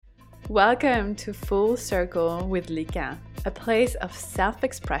Welcome to Full Circle with Lika, a place of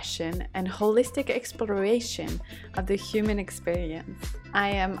self-expression and holistic exploration of the human experience. I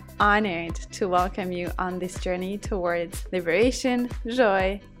am honored to welcome you on this journey towards liberation,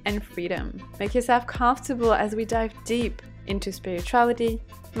 joy, and freedom. Make yourself comfortable as we dive deep into spirituality,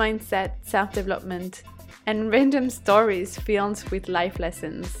 mindset, self-development, and random stories filled with life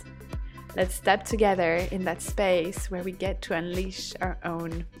lessons. Let's step together in that space where we get to unleash our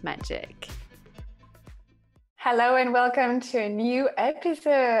own magic. Hello and welcome to a new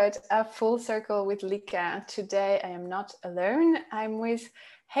episode of Full Circle with Lika. Today I am not alone, I'm with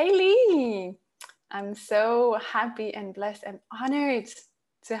Hayley. I'm so happy and blessed and honored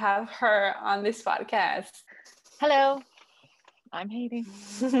to have her on this podcast. Hello, I'm Hayley.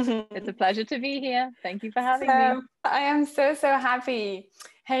 It's a pleasure to be here. Thank you for having me. I am so happy.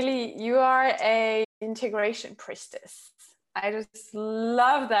 Hayley, you are an integration priestess. I just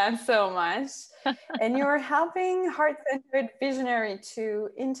love that so much. And you're helping heart-centered visionary to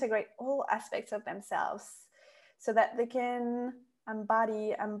integrate all aspects of themselves so that they can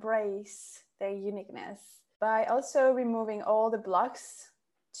embrace their uniqueness by also removing all the blocks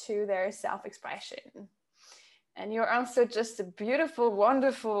to their self-expression. And you're also just a beautiful,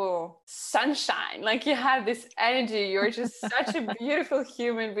 wonderful sunshine. Like you have this energy. You're just such a beautiful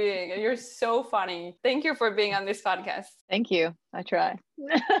human being. And you're so funny. Thank you for being on this podcast. Thank you. I try.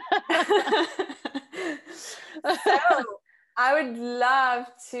 So I would love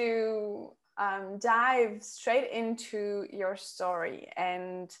to dive straight into your story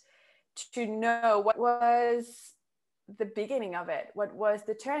and to know what was the beginning of it. What was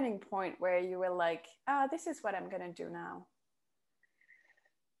the turning point where you were like, this is what I'm going to do now?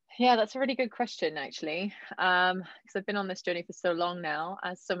 Yeah, that's a really good question, actually. Because I've been on this journey for so long now,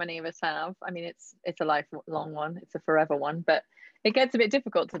 as so many of us have. I mean, it's a lifelong one. It's a forever one, but it gets a bit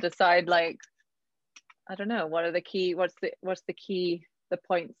difficult to decide, like, I don't know, what's the key, the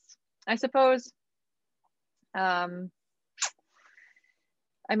points, I suppose.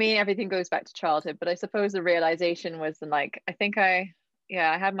 I mean, everything goes back to childhood, but I suppose the realization was like, I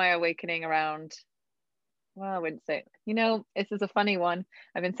had my awakening around, well, I wouldn't say, this is a funny one.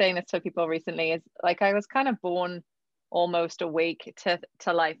 I've been saying this to people recently, is like, I was kind of born almost awake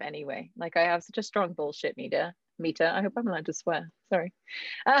to life anyway. Like I have such a strong bullshit meter. I hope I'm allowed to swear. Sorry.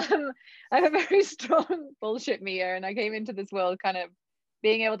 I have a very strong bullshit meter, and I came into this world kind of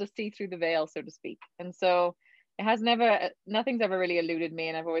being able to see through the veil, so to speak. And so nothing's ever really eluded me,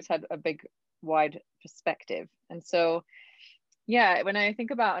 and I've always had a big, wide perspective. And so, yeah, when I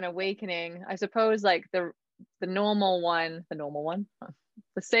think about an awakening, I suppose like the normal one, the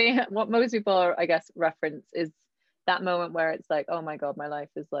same, what most people, I guess, reference is that moment where it's like, oh my God, my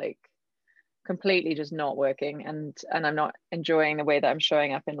life is like completely just not working, and I'm not enjoying the way that I'm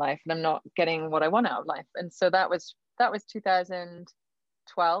showing up in life, and I'm not getting what I want out of life. And so that was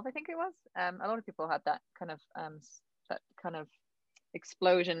 2012, I think it was. A lot of people had that kind of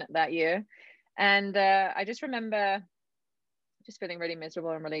explosion that year, and I just remember just feeling really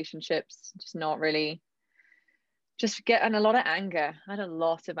miserable in relationships, just getting a lot of anger. I had a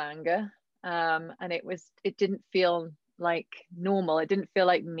lot of anger, and it didn't feel like normal. It didn't feel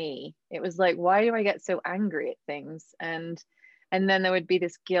like me. It was like, why do I get so angry at things? And then there would be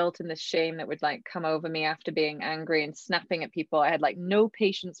this guilt and this shame that would like come over me after being angry and snapping at people. I had like no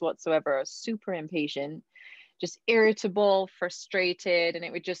patience whatsoever. I was super impatient, just irritable, frustrated, and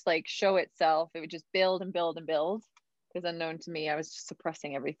it would just like show itself. It would just build and build and build, because unknown to me, I was just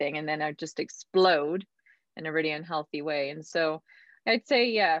suppressing everything, and then I'd just explode in a really unhealthy way. And so I'd say,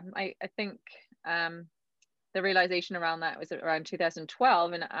 yeah, I think the realization around that was around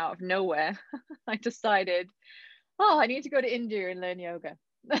 2012, and out of nowhere, I decided, I need to go to India and learn yoga.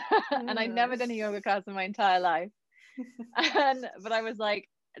 And I'd never done a yoga class in my entire life. But I was like,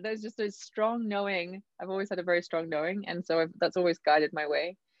 there's just a strong knowing. I've always had a very strong knowing. And so that's always guided my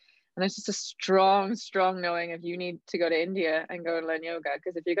way. And there's just a strong knowing of you need to go to India and go and learn yoga.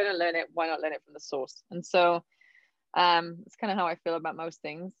 Because if you're going to learn it, why not learn it from the source? And so it's kind of how I feel about most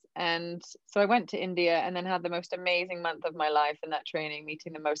things. And so I went to India and then had the most amazing month of my life in that training,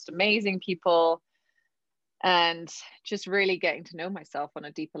 meeting the most amazing people, and just really getting to know myself on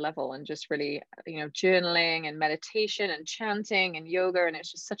a deeper level, and just really, journaling and meditation and chanting and yoga. And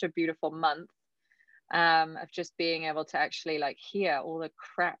it's just such a beautiful month of just being able to actually like hear all the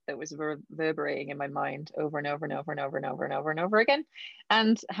crap that was reverberating in my mind over and over and over and over and over and over and over again,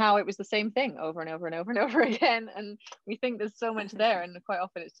 and how it was the same thing over and over and over and over again. And we think there's so much there, and quite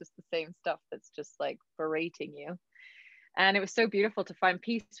often it's just the same stuff that's just like berating you. And it was so beautiful to find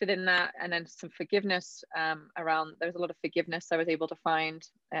peace within that, and then some forgiveness around. There was a lot of forgiveness I was able to find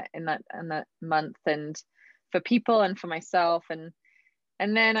in that month, and for people and for myself. And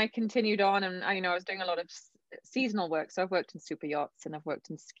then I continued on, and I was doing a lot of seasonal work. So I've worked in super yachts, and I've worked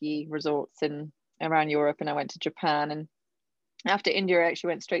in ski resorts in around Europe, and I went to Japan. And after India, I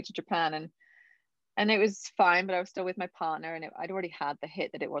actually went straight to Japan, and it was fine, but I was still with my partner, and I'd already had the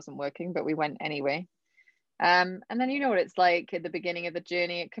hit that it wasn't working, but we went anyway. And then you know what it's like at the beginning of the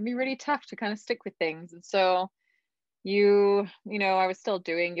journey. It can be really tough to kind of stick with things. And so I was still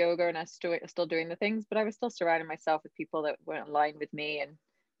doing yoga, and I was still doing the things, but I was still surrounding myself with people that weren't aligned with me. And,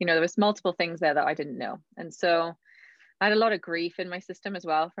 there was multiple things there that I didn't know. And so I had a lot of grief in my system as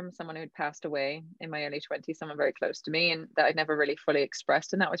well from someone who had passed away in my early 20s, someone very close to me, and that I'd never really fully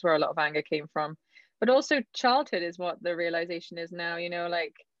expressed. And that was where a lot of anger came from. But also childhood is what the realization is now,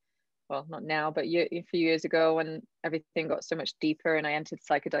 like, well, not now, but a few years ago, when everything got so much deeper and I entered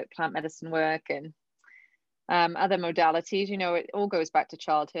psychedelic plant medicine work and other modalities, it all goes back to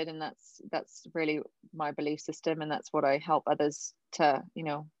childhood. And that's really my belief system. And that's what I help others to,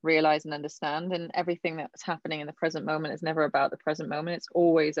 realize and understand. And everything that's happening in the present moment is never about the present moment. It's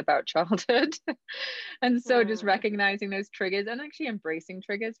always about childhood. And so just recognizing those triggers and actually embracing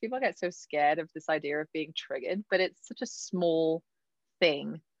triggers. People get so scared of this idea of being triggered, but it's such a small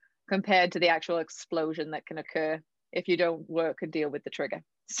thing compared to the actual explosion that can occur if you don't work and deal with the trigger.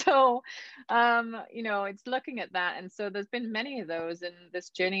 So, it's looking at that. And so there's been many of those, and this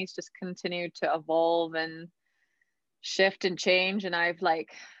journey's just continued to evolve and shift and change. And I've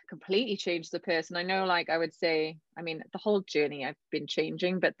completely changed the person. I know, I would say, the whole journey I've been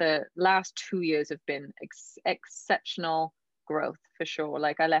changing, but the last 2 years have been exceptional growth for sure.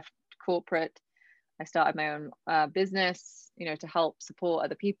 I left corporate, I started my own business, to help support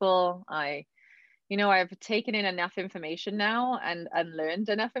other people. I've taken in enough information now and learned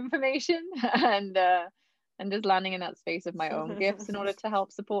enough information and just landing in that space of my own gifts in order to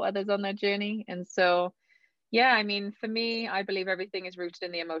help support others on their journey. And so, yeah, for me, I believe everything is rooted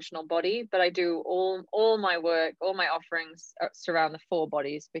in the emotional body, but I do all my work, all my offerings surround the 4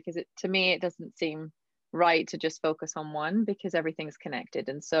 bodies, because to me, it doesn't seem right to just focus on one, because everything's connected.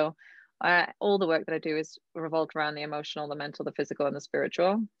 And so all the work that I do is revolved around the emotional, the mental, the physical, and the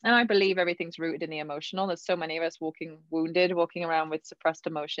spiritual. And I believe everything's rooted in the emotional. There's so many of us walking around with suppressed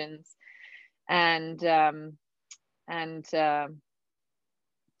emotions, and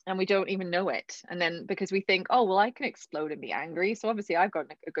we don't even know it. And then because we think, oh, well, I can explode and be angry, so obviously I've got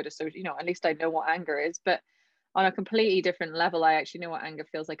a good association, at least I know what anger is. But on a completely different level, I actually know what anger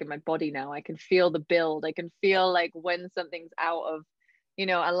feels like in my body now. I can feel the build. I can feel when something's out of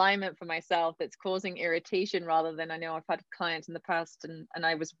alignment for myself, that's causing irritation, rather than, I know I've had clients in the past, and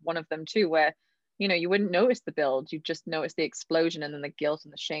I was one of them too, where you wouldn't notice the build, you just notice the explosion, and then the guilt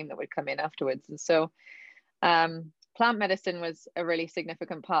and the shame that would come in afterwards. And so plant medicine was a really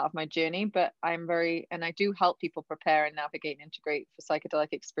significant part of my journey, but and I do help people prepare and navigate and integrate for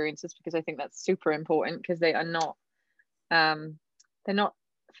psychedelic experiences, because I think that's super important, because they're not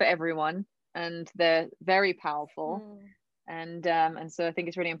for everyone, and they're very powerful. And so I think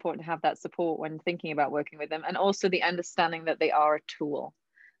it's really important to have that support when thinking about working with them, and also the understanding that they are a tool.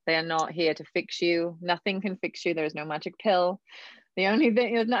 They are not here to fix you. Nothing can fix you. There is no magic pill. The only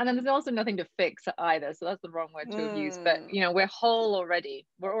thing is, and there's also nothing to fix either. So that's the wrong word to have used. But we're whole already.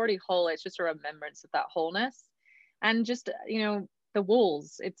 We're already whole. It's just a remembrance of that wholeness, and just the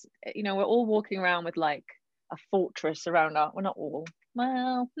walls. It's we're all walking around with a fortress around our. We're not all.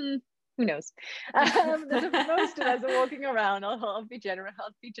 Well. Who knows? Most of us are walking around. I'll be generic.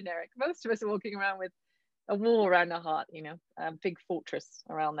 Most of us are walking around with a wall around our heart, a big fortress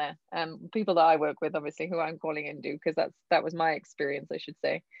around there. People that I work with, obviously, who I'm calling into, because that was my experience, I should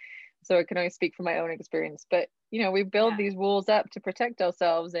say. So I can only speak from my own experience. But we build these walls up to protect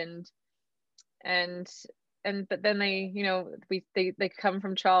ourselves, but then they come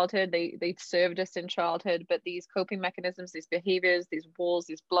from childhood. They served us in childhood, but these coping mechanisms, these behaviors, these walls,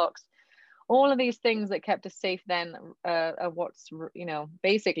 these blocks, all of these things that kept us safe then are what's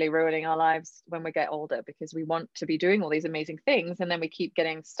basically ruining our lives when we get older, because we want to be doing all these amazing things, and then we keep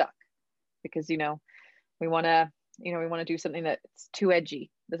getting stuck because we want to do something that's too edgy.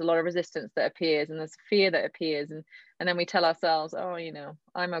 There's a lot of resistance that appears, and there's fear that appears, and then we tell ourselves, oh,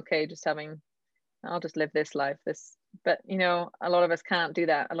 I'm okay I'll just live this life. But a lot of us can't do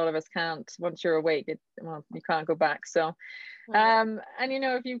that. A lot of us can't. Once you're awake, you can't go back. So, and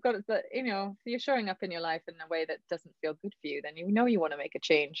if you've got if you're showing up in your life in a way that doesn't feel good for you, then you want to make a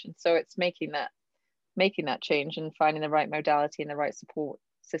change. And so it's making that change and finding the right modality and the right support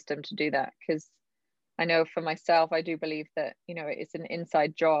system to do that. Because I know for myself, I do believe that, you know, it's an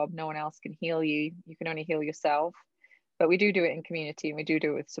inside job. No one else can heal you. You can only heal yourself. But we do it in community, and we do it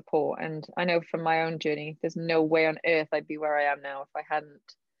with support. And I know from my own journey, there's no way on earth I'd be where I am now if I hadn't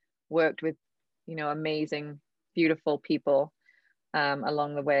worked with, you know, amazing, beautiful people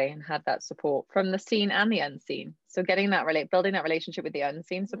along the way, and had that support from the seen and the unseen. So building that relationship with the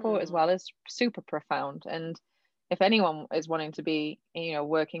unseen support as well is super profound. And if anyone is wanting to be, you know,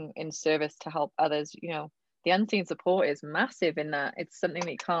 working in service to help others, you know, the unseen support is massive in that. It's something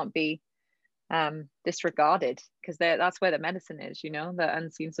that can't be disregarded, because that's where the medicine is, you know, the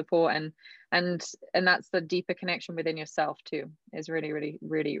unseen support. And that's the deeper connection within yourself too, is really, really,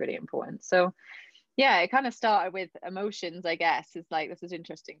 really, really important. So yeah, it kind of started with emotions, I guess. It's like, this is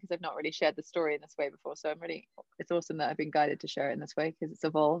interesting because I've not really shared the story in this way before. So it's awesome that I've been guided to share it in this way, because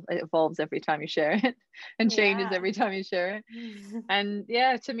it evolves every time you share it and changes every time you share it. And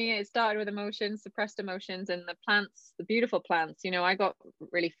yeah, to me, it started with emotions, suppressed emotions, and the plants, the beautiful plants. You know, I got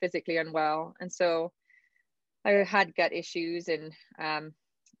really physically unwell. And so I had gut issues, and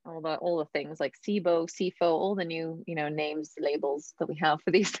all the things like SIBO, SIFO, all the new, you know, names, labels that we have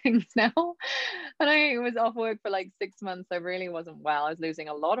for these things now. And I was off work for like 6 months. I really wasn't well. I was losing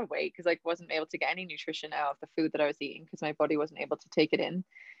a lot of weight because I wasn't able to get any nutrition out of the food that I was eating, because my body wasn't able to take it in.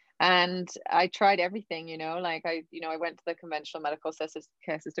 And I tried everything, you know, like I went to the conventional medical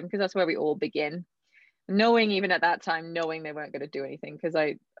care system, because that's where we all begin, knowing, even at that time, knowing they weren't going to do anything, because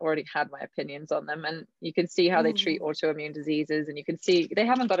I already had my opinions on them. And you can see how they treat autoimmune diseases, and you can see they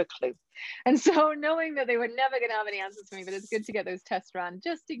haven't got a clue. And so knowing that they were never going to have any answers for me, but it's good to get those tests ran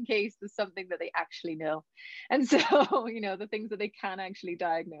just in case there's something that they actually know. And so, you know, the things that they can actually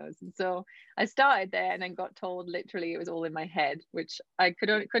diagnose. And so I started there, and then got told literally it was all in my head, which I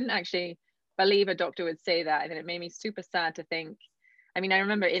couldn't actually believe a doctor would say that. And it made me super sad to think. I mean, I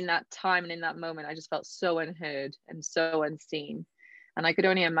remember in that time and in that moment, I just felt so unheard and so unseen. And I could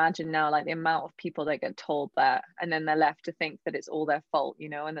only imagine now, like, the amount of people that get told that, and then they're left to think that it's all their fault, you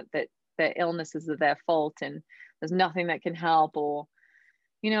know, and that their illnesses are their fault, and there's nothing that can help. Or,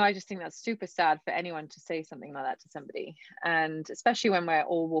 you know, I just think that's super sad for anyone to say something like that to somebody. And especially when we're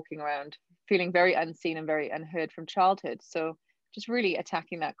all walking around feeling very unseen and very unheard from childhood. So just really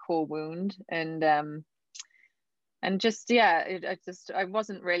attacking that core wound. And just, yeah, I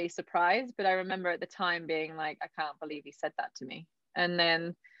wasn't really surprised, but I remember at the time being like, I can't believe he said that to me. And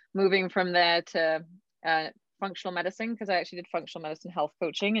then moving from there to functional medicine, because I actually did functional medicine health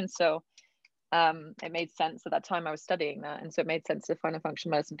coaching. And so it made sense at that time. I was studying that. And so it made sense to find a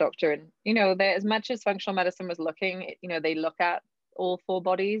functional medicine doctor. And, you know, as much as functional medicine was looking, you know, they look at all four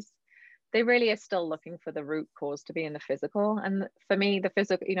bodies, they really are still looking for the root cause to be in the physical. And for me, the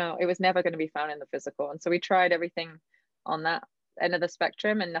physical, you know, it was never going to be found in the physical. And so we tried everything on that end of the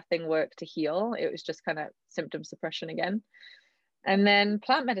spectrum, and nothing worked to heal. It was just kind of symptom suppression again. And then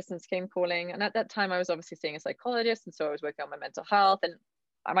plant medicines came calling. And at that time, I was obviously seeing a psychologist. And so I was working on my mental health, and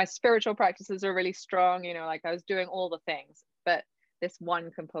my spiritual practices are really strong, you know, like I was doing all the things, but this one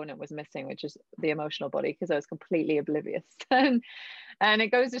component was missing, which is the emotional body, because I was completely oblivious. And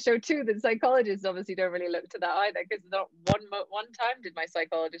it goes to show too that psychologists obviously don't really look to that either, because not one time did my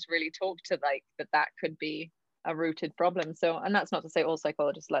psychologist really talk to like that could be a rooted problem. So, and that's not to say all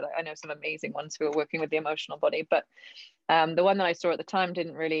psychologists like that. I know some amazing ones who are working with the emotional body, but the one that I saw at the time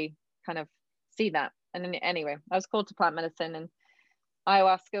didn't really kind of see that. And then, anyway, I was called to plant medicine, and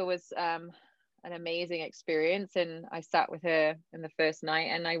ayahuasca was an amazing experience. And I sat with her in the first night,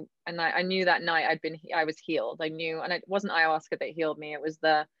 and I knew that night I was healed. I knew, and it wasn't ayahuasca that healed me.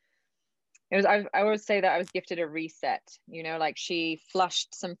 I always say that I was gifted a reset, you know, like she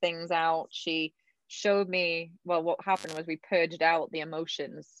flushed some things out. She showed me, well, what happened was we purged out the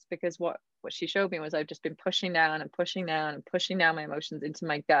emotions, because what she showed me was I've just been pushing down and pushing down and pushing down my emotions into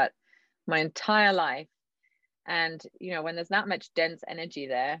my gut my entire life. And, you know, when there's that much dense energy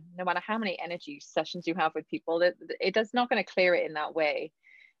there, no matter how many energy sessions you have with people, that it does not going to clear it in that way.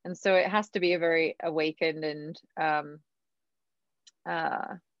 And so it has to be a very awakened and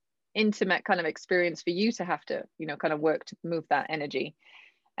intimate kind of experience for you to have to, you know, kind of work to move that energy.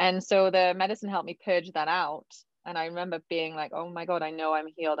 And so the medicine helped me purge that out. And I remember being like, oh my God, I know I'm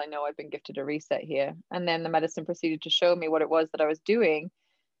healed. I know I've been gifted a reset here. And then the medicine proceeded to show me what it was that I was doing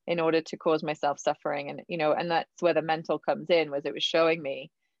in order to cause myself suffering. And, you know, and that's where the mental comes in, was it was showing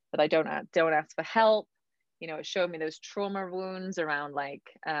me that I don't ask for help. You know, it showed me those trauma wounds around like,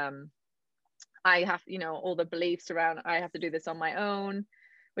 I have, you know, all the beliefs around, I have to do this on my own,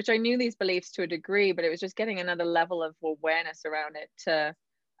 which I knew these beliefs to a degree, but it was just getting another level of awareness around it to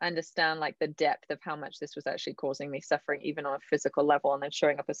understand like the depth of how much this was actually causing me suffering, even on a physical level, and then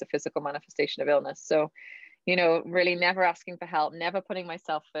showing up as a physical manifestation of illness. So, you know, really never asking for help, never putting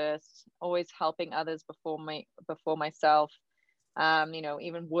myself first, always helping others before myself. You know,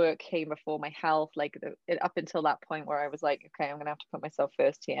 even work came before my health, like up until that point where I was like, okay, I'm gonna have to put myself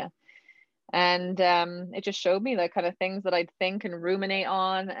first here. And it just showed me the kind of things that I'd think and ruminate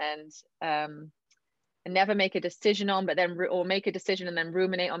on, and never make a decision on, but then or make a decision and then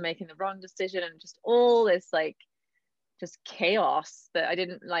ruminate on making the wrong decision, and just all this like just chaos that I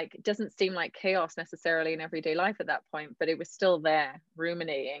didn't like. It doesn't seem like chaos necessarily in everyday life at that point, but it was still there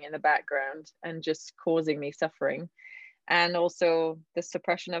ruminating in the background and just causing me suffering. And also the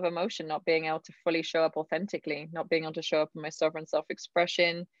suppression of emotion, not being able to fully show up authentically, not being able to show up in my sovereign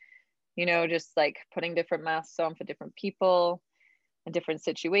self-expression, you know, just like putting different masks on for different people and different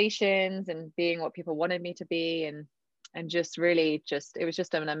situations, and being what people wanted me to be, and just really just, it was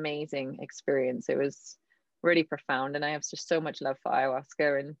just an amazing experience. It was really profound, and I have just so much love for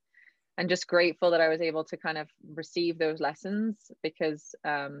ayahuasca, and just grateful that I was able to kind of receive those lessons, because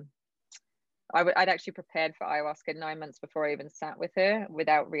I'd actually prepared for ayahuasca 9 months before I even sat with her,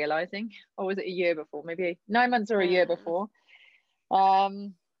 without realizing. Or was it a year before? Maybe 9 months or a year before.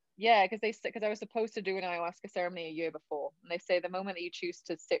 Yeah, because I was supposed to do an ayahuasca ceremony a year before, and they say the moment that you choose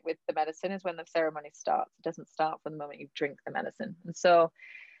to sit with the medicine is when the ceremony starts. It doesn't start from the moment you drink the medicine. And so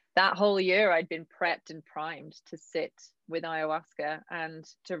that whole year I'd been prepped and primed to sit with ayahuasca, and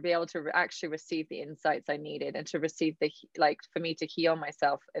to be able to actually receive the insights I needed, and to receive for me to heal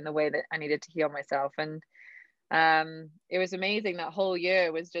myself in the way that I needed to heal myself. And it was amazing. That whole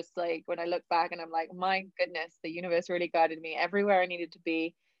year was just like, when I look back and I'm like, my goodness, the universe really guided me everywhere I needed to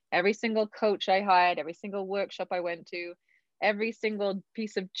be. Every single coach I hired, every single workshop I went to, every single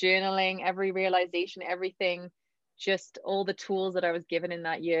piece of journaling, every realization, everything, just all the tools that I was given in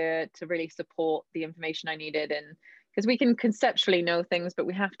that year to really support the information I needed. And because we can conceptually know things, but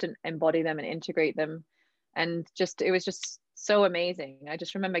we have to embody them and integrate them. And just, it was just so amazing. I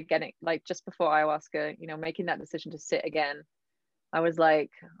just remember getting, like, just before ayahuasca, you know, making that decision to sit again. I was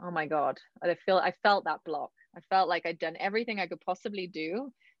like, oh my God, I felt that block. I felt like I'd done everything I could possibly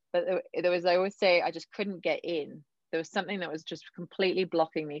do, but there was, I always say, I just couldn't get in. There was something that was just completely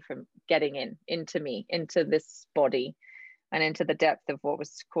blocking me from getting into this body, and into the depth of what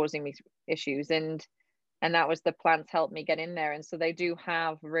was causing me issues. And that was, the plants helped me get in there. And so they do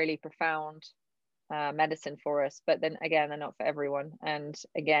have really profound medicine for us, but then again, they're not for everyone. And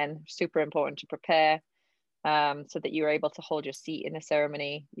again, super important to prepare, so that you're able to hold your seat in the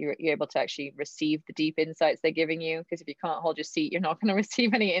ceremony. You're able to actually receive the deep insights they're giving you, because if you can't hold your seat, you're not going to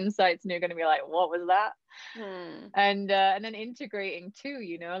receive any insights, and you're going to be like, what was that? And then integrating too,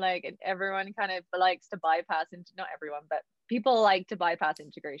 you know, like, everyone kind of likes to bypass into, not everyone, but people like to bypass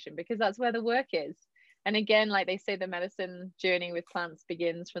integration, because that's where the work is. And again, like they say, the medicine journey with plants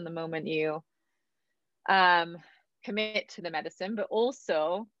begins from the moment you commit to the medicine, but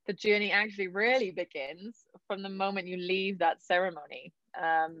also the journey actually really begins from the moment you leave that ceremony,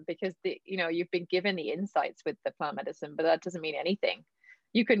 because you know, you've been given the insights with the plant medicine, but that doesn't mean anything.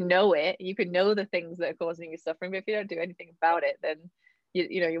 You can know it, you can know the things that are causing you suffering, but if you don't do anything about it, then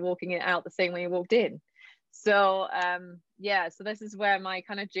you know, you're walking it out the same way you walked in. So yeah, so this is where my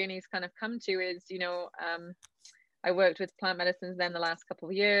kind of journey's kind of come to, is, you know, I worked with plant medicines then the last couple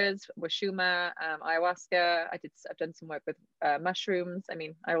of years, washuma, ayahuasca. I've done some work with mushrooms. I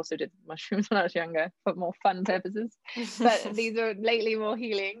mean, I also did mushrooms when I was younger for more fun purposes, but these are lately more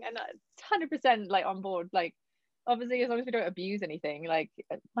healing, and 100% like on board. Like, obviously, as long as we don't abuse anything, like,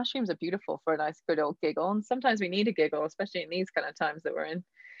 mushrooms are beautiful for a nice good old giggle, and sometimes we need a giggle, especially in these kind of times that we're in.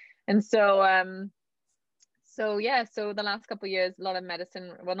 And so yeah, so the last couple of years, a lot of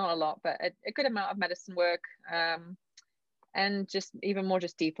medicine, well, not a lot, but a good amount of medicine work, and just even more,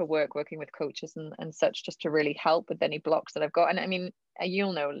 just deeper work, working with coaches and such, just to really help with any blocks that I've got. And I mean,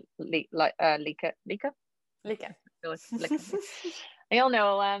 you'll know, Lika.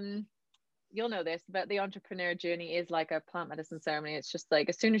 You'll know this, but the entrepreneur journey is like a plant medicine ceremony. It's just like,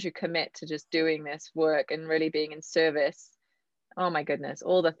 as soon as you commit to just doing this work and really being in service, oh my goodness,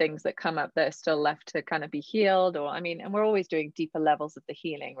 all the things that come up that are still left to kind of be healed. Or, I mean, and we're always doing deeper levels of the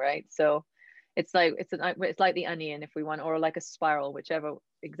healing, right? So it's like, it's like the onion, if we want, or like a spiral, whichever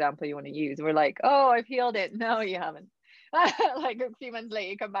example you want to use. We're like, oh, I've healed it. No, you haven't. Like, a few months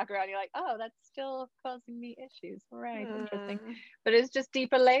later, you come back around, you're like, oh, that's still causing me issues. Right, interesting. But it's just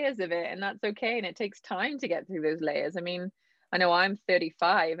deeper layers of it, and that's okay. And it takes time to get through those layers. I mean, I know I'm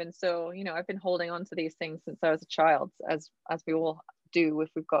 35, and so, you know, I've been holding on to these things since I was a child, as we all do if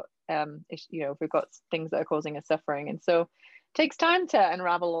we've got you know, if we've got things that are causing us suffering. And so takes time to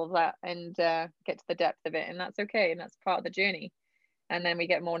unravel all of that and get to the depth of it, and that's okay, and that's part of the journey. And then we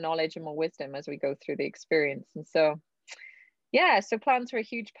get more knowledge and more wisdom as we go through the experience. And so yeah, so plants were a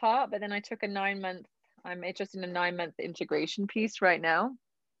huge part, but then I took a 9 month, I'm just in a 9 month integration piece right now,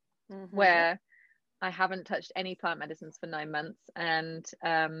 where I haven't touched any plant medicines for 9 months. And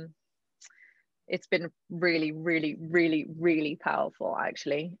it's been really, really, really, really powerful,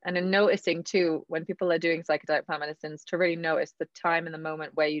 actually. And in noticing too, when people are doing psychedelic plant medicines, to really notice the time and the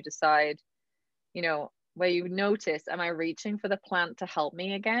moment where you decide, you know, where you notice, am I reaching for the plant to help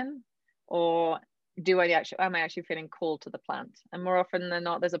me again? Or am I actually feeling called to the plant? And more often than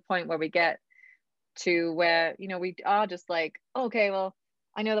not, there's a point where we get to where, you know, we are just like, okay, well,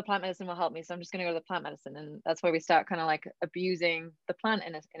 I know the plant medicine will help me, so I'm just going to go to the plant medicine. And that's where we start kind of like abusing the plant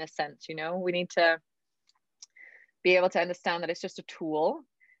in a sense. You know, we need to be able to understand that it's just a tool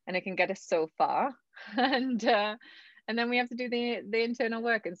and it can get us so far. And then we have to do the internal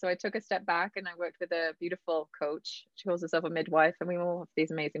work. And so I took a step back and I worked with a beautiful coach. She calls herself a midwife, and we all have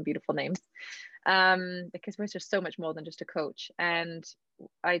these amazing, beautiful names, because we're just so much more than just a coach. And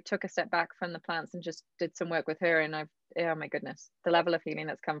I took a step back from the plants and just did some work with her. And oh my goodness, the level of healing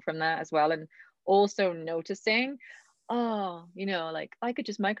that's come from that as well. And also noticing, oh, you know, like I could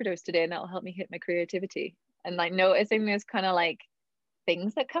just microdose today and that'll help me hit my creativity. And like noticing this kind of like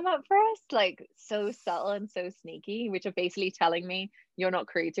things that come up for us, like so subtle and so sneaky, which are basically telling me you're not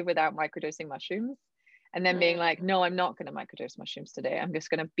creative without microdosing mushrooms. And then being like, no, I'm not going to microdose mushrooms today. I'm just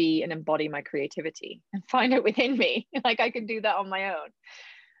going to be and embody my creativity and find it within me. Like I can do that on my own.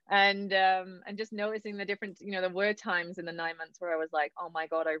 And just noticing the difference. You know, there were times in the 9 months where I was like, oh my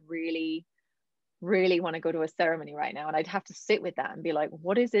God, I really, really want to go to a ceremony right now. And I'd have to sit with that and be like,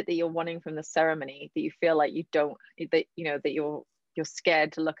 what is it that you're wanting from the ceremony that you feel like you don't, that, you know, that you're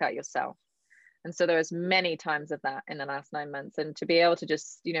scared to look at yourself? And so there was many times of that in the last 9 months. And to be able to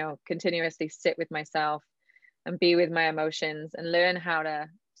just, you know, continuously sit with myself and be with my emotions and learn how to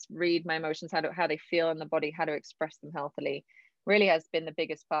read my emotions, how they feel in the body, how to express them healthily, really has been the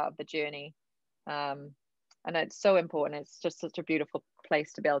biggest part of the journey. And it's so important. It's just such a beautiful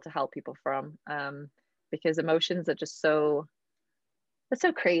place to be able to help people from, because emotions are just so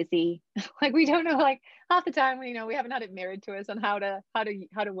crazy. Like we don't know, like half the time, you know, we haven't had it mirrored to us on how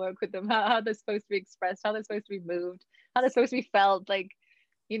to work with them, how they're supposed to be expressed, how they're supposed to be moved, how they're supposed to be felt. Like,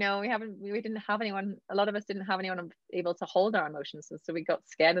 you know, we didn't have anyone, a lot of us didn't have anyone able to hold our emotions. And so we got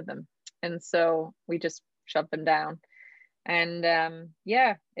scared of them. And so we just shoved them down. And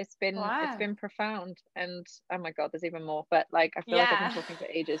yeah, it's been profound. And oh my God, there's even more, but like I feel like I've been talking for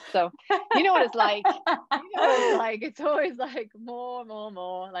ages. So you know what it's like. It's always like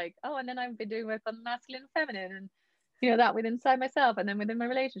more like, oh, and then I've been doing work on masculine and feminine, and you know, that within inside myself, and then within my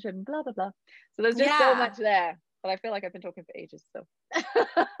relationship, and blah blah blah. So there's just so much there, but I feel like I've been talking for ages. So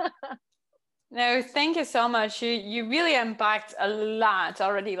no, thank you so much. You really unpacked a lot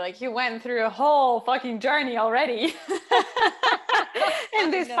already. Like you went through a whole fucking journey already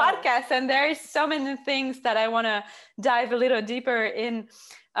in this podcast. And there is so many things that I want to dive a little deeper in.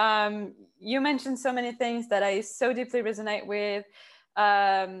 You mentioned so many things that I so deeply resonate with.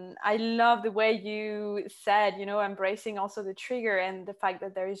 I love the way you said, you know, embracing also the trigger and the fact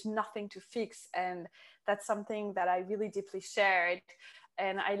that there is nothing to fix. And that's something that I really deeply shared.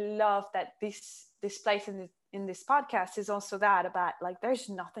 And I love that this place in this podcast is also that about like, there's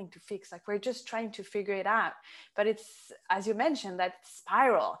nothing to fix. Like we're just trying to figure it out. But it's, as you mentioned, that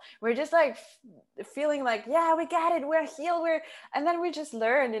spiral. We're just like feeling like, yeah, we got it. We're healed. And then we just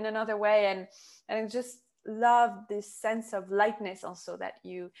learn in another way. And I just love this sense of lightness also that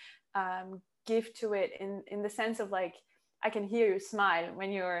you give to it in the sense of like, I can hear you smile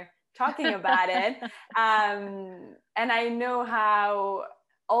when you're talking about it. And I know how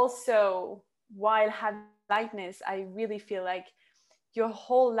also while having lightness, I really feel like your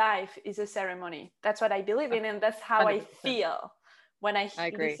whole life is a ceremony. That's what I believe in. And that's how 100%. I feel when I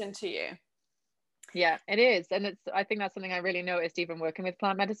listen to you. Yeah, it is. And I think that's something I really noticed even working with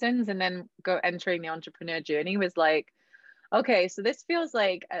plant medicines, and then entering the entrepreneur journey was like, okay, so this feels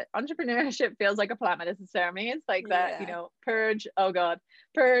like entrepreneurship feels like a plant medicine ceremony. It's like that, you know, purge, oh God.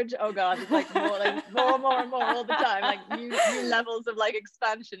 It's like more and more all the time, like new levels of like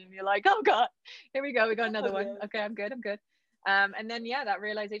expansion. And you're like, oh God, here we go. We got another one. Okay, I'm good. And then, yeah, that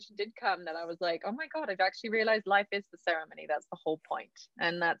realization did come that I was like, oh my God, I've actually realized life is the ceremony. That's the whole point.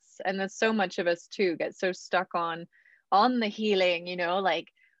 And there's so much of us too get so stuck on the healing, you know, like,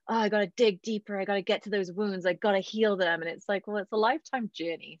 oh, I got to dig deeper. I got to get to those wounds. I got to heal them. And it's like, well, it's a lifetime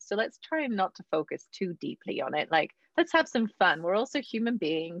journey. So let's try not to focus too deeply on it. Like, let's have some fun. We're also human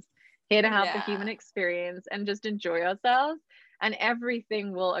beings. here to have the Yeah. human experience and just enjoy ourselves. And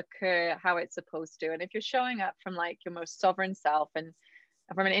everything will occur how it's supposed to. And if you're showing up from like your most sovereign self and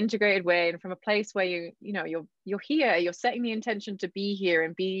from an integrated way and from a place where you're here, you're setting the intention to be here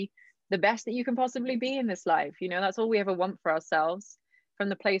and be the best that you can possibly be in this life. That's all we ever want for ourselves, from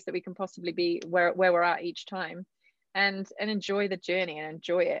the place that we can possibly be where we're at each time, and enjoy the journey and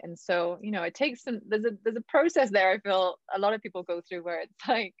enjoy it. And so it takes there's a process there. I feel a lot of people go through where it's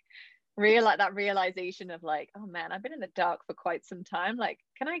like that realization of like, oh man, I've been in the dark for quite some time, like,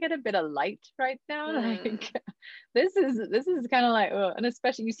 can I get a bit of light right now? Like, this is kind of like, oh. And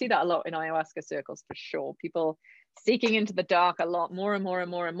especially you see that a lot in ayahuasca circles for sure, people seeking into the dark a lot more and more and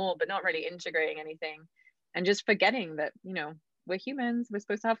more and more, but not really integrating anything, and just forgetting that we're humans, we're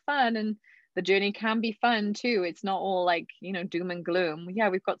supposed to have fun, and the journey can be fun too. It's not all like doom and gloom. Yeah,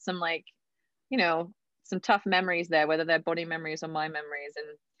 we've got some like some tough memories there, whether they're body memories or mind memories,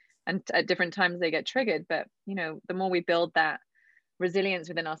 and at different times they get triggered. But the more we build that resilience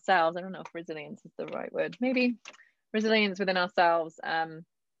within ourselves, I don't know if resilience is the right word, maybe resilience within ourselves,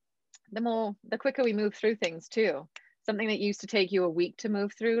 the quicker we move through things too. Something that used to take you a week to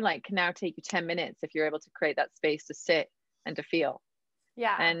move through, like, can now take you 10 minutes if you're able to create that space to sit and to feel.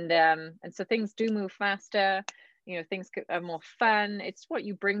 Yeah. And so things do move faster. Things are more fun. It's what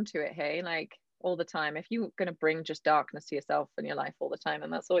you bring to it, hey, like, all the time. If you're going to bring just darkness to yourself in your life all the time,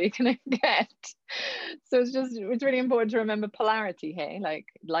 and that's all you're going to get. So it's really important to remember polarity, hey, like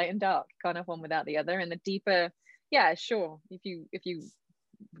light and dark. You can't have one without the other. And the deeper, yeah, sure, if you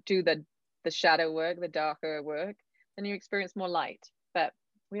do the shadow work, the darker work, then you experience more light. But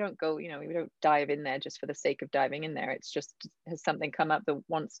we don't go, we don't dive in there just for the sake of diving in there. It's just, has something come up that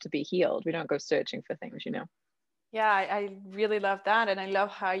wants to be healed. We don't go searching for things. Yeah, I really love that. And I love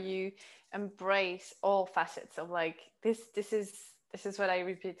how you embrace all facets of like this is what I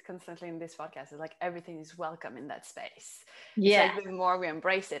repeat constantly in this podcast, is like everything is welcome in that space. Yeah. It's like the more we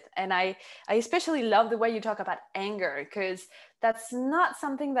embrace it. And I especially love the way you talk about anger, because that's not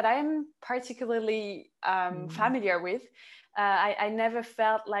something that I'm particularly familiar with. I never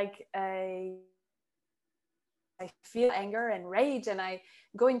felt like I feel anger and rage, and I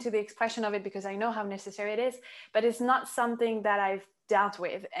go into the expression of it because I know how necessary it is, but it's not something that I've dealt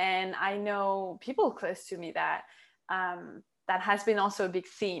with. And I know people close to me that that has been also a big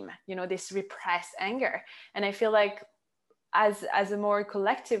theme, this repressed anger. And I feel like as a more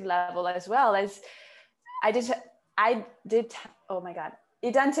collective level, as well as I did, oh my God,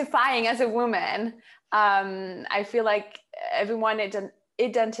 identifying as a woman, I feel like everyone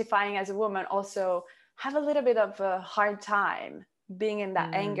identifying as a woman also have a little bit of a hard time being in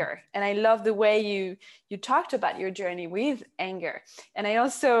that anger. And I love the way you talked about your journey with anger. And I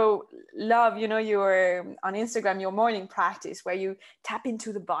also love, your on Instagram, your morning practice where you tap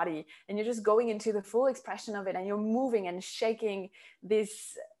into the body and you're just going into the full expression of it, and you're moving and shaking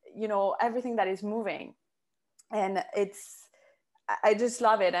this, everything that is moving. And I just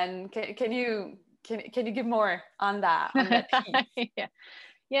love it. And can you give more on that piece?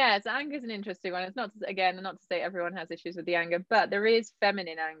 Yeah, so anger is an interesting one. It's not to say everyone has issues with the anger, but there is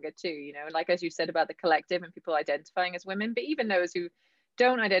feminine anger too, like as you said about the collective and people identifying as women, but even those who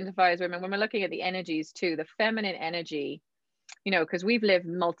don't identify as women, when we're looking at the energies too, the feminine energy, because we've lived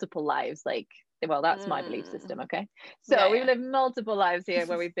multiple lives, like, well, that's my belief system, okay? So we've lived multiple lives here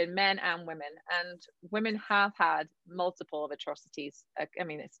where we've been men and women, and women have had multiple of atrocities. I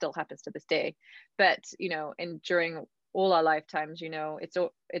mean, it still happens to this day, but during all our lifetimes,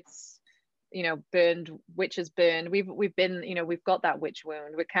 it's burned, witches burned. We've been, we've got that witch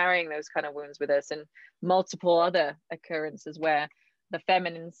wound. We're carrying those kind of wounds with us, and multiple other occurrences where the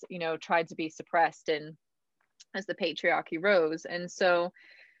feminines, tried to be suppressed and as the patriarchy rose. And so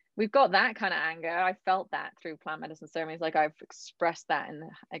we've got that kind of anger. I felt that through plant medicine ceremonies. Like, I've expressed that and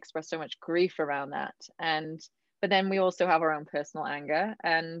expressed so much grief around that. But then we also have our own personal anger.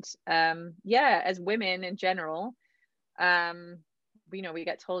 And as women in general, we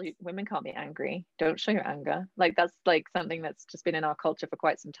get told women can't be angry. Don't show your anger. Like, that's like something that's just been in our culture for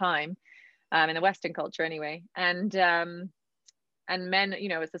quite some time, in the Western culture anyway. And men,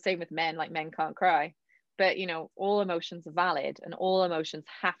 it's the same with men. Like, men can't cry. But all emotions are valid, and all emotions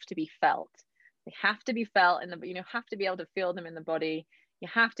have to be felt. They have to be felt, and have to be able to feel them in the body. You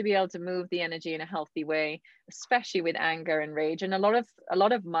have to be able to move the energy in a healthy way, especially with anger and rage. And a lot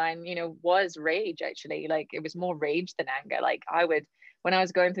of mine, was rage, actually. Like, it was more rage than anger. Like, when I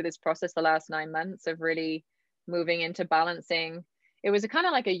was going through this process the last 9 months of really moving into balancing, it was a kind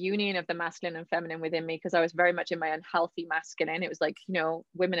of like a union of the masculine and feminine within me, because I was very much in my unhealthy masculine. It was like,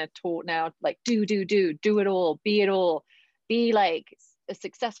 women are taught now, like, do it all, be like as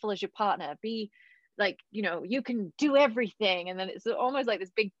successful as your partner, be like, you know, you can do everything. And then it's almost like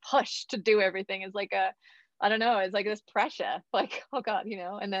this big push to do everything. It's like I don't know, it's like this pressure, like, oh God, you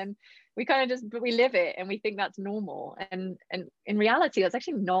know. And then we kind of just, but we live it and we think that's normal. And in reality, that's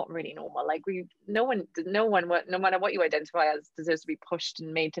actually not really normal. Like no one, no matter what you identify as, deserves to be pushed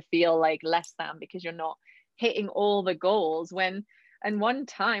and made to feel like less than because you're not hitting all the goals. When, and one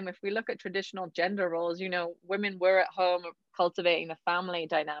time, if we look at traditional gender roles, you know, women were at home cultivating the family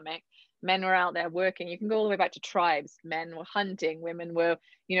dynamic, men were out there working. You can go all the way back to tribes. Men were hunting, women were,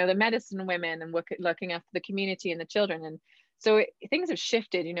 you know, the medicine women, and looking after the community and the children. And so things have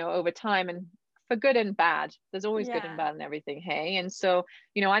shifted, you know, over time, and for good and bad. There's always good and bad in everything, hey. And so,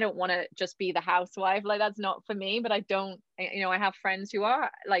 you know, I don't want to just be the housewife, like that's not for me. But I don't, you know, I have friends who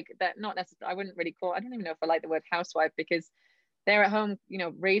are like that. Not necessarily, I wouldn't really call, I don't even know if I like the word housewife, because they're at home, you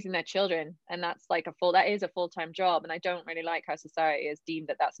know, raising their children, and that's like that is a full-time job. And I don't really like how society has deemed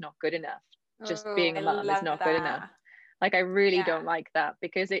that that's not good enough. Just being a mom is not good enough. Like I really don't like that,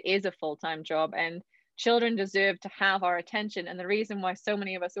 because it is a full-time job, and children deserve to have our attention. And the reason why so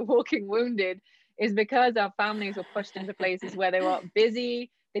many of us are walking wounded is because our families were pushed into places where they were busy,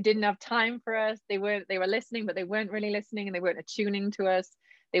 they didn't have time for us, they were listening, but they weren't really listening, and they weren't attuning to us.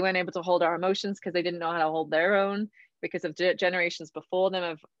 They weren't able to hold our emotions because they didn't know how to hold their own, because of generations before them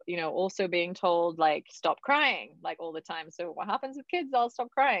of, you know, also being told like stop crying like all the time. So what happens with kids? I'll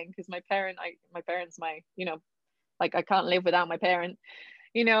stop crying because my parents, you know, like I can't live without my parent,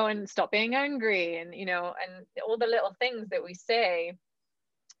 you know, and stop being angry, and you know, and all the little things that we say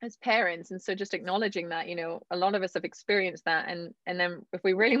as parents. And so just acknowledging that, you know, a lot of us have experienced that, and then if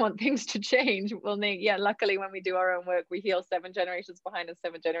we really want things to change, we'll need, luckily when we do our own work, we heal 7 generations behind and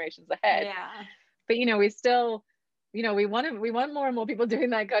 7 generations ahead. But you know, we still, you know, we want more and more people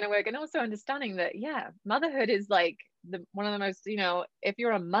doing that kind of work, and also understanding that motherhood is like one of the most, you know, if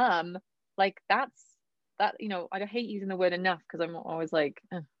you're a mom, like that, you know, I hate using the word enough, because I'm always like,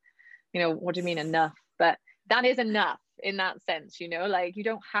 you know, what do you mean enough? But that is enough in that sense, you know, like you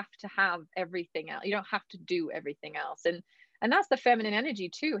don't have to have everything else, you don't have to do everything else. And that's the feminine energy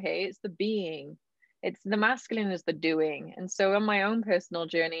too, hey. It's the being, it's the masculine is the doing. And so on my own personal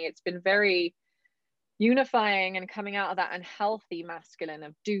journey, it's been very unifying and coming out of that unhealthy masculine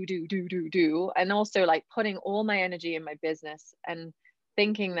of do, and also like putting all my energy in my business, and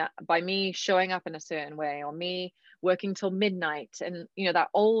thinking that by me showing up in a certain way, or me working till midnight, and you know, that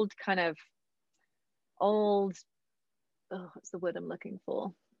old what's the word I'm looking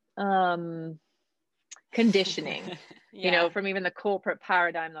for, conditioning you know, from even the corporate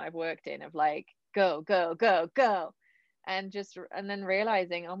paradigm that I've worked in of like go, and then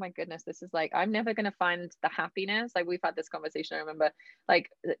realizing, oh my goodness, this is like, I'm never going to find the happiness. Like we've had this conversation, I remember, like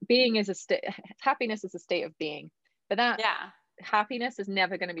being is happiness is a state of being, but that happiness is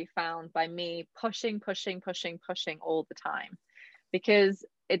never going to be found by me pushing all the time, because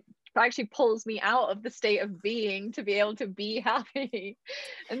it actually pulls me out of the state of being to be able to be happy.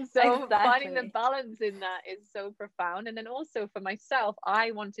 And so finding the balance in that is so profound. And then also for myself,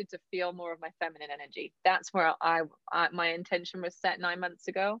 I wanted to feel more of my feminine energy. That's where my intention was set 9 months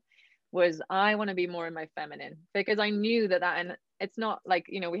ago, was I want to be more in my feminine, because I knew that and it's not like,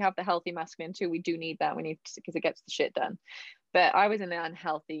 you know, we have the healthy masculine too, we do need that, we need, because it gets the shit done. But I was in the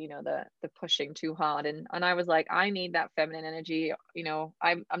unhealthy, you know, the pushing too hard, and I was like, I need that feminine energy. You know,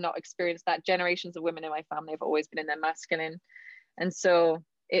 I'm not experienced that. Generations of women in my family have always been in their masculine, and so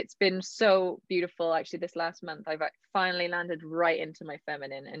it's been so beautiful. Actually, this last month, I've finally landed right into my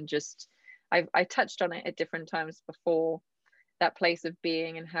feminine, and just I touched on it at different times before, that place of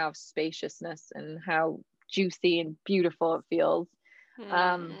being and how spaciousness and how juicy and beautiful it feels.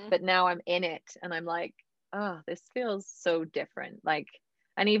 But now I'm in it, and I'm like, oh, this feels so different. Like,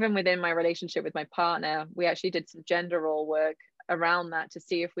 and even within my relationship with my partner, we actually did some gender role work around that to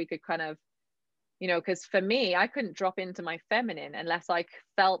see if we could kind of, you know, because for me, I couldn't drop into my feminine unless I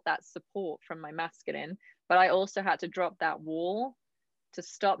felt that support from my masculine. But I also had to drop that wall to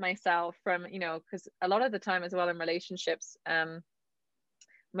stop myself from, you know, because a lot of the time as well in relationships,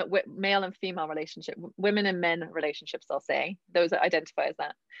 male and female relationship, women and men relationships, I'll say, those that identify as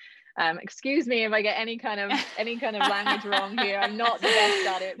that. Excuse me if I get any kind of language wrong here. I'm not the best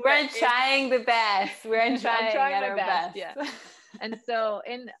at it. We're trying the best. We're trying at our best. Yeah. And so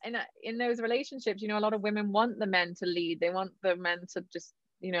in those relationships, you know, a lot of women want the men to lead. They want the men to just,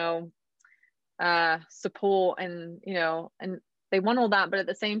 you know, support, and, you know, and they want all that. But at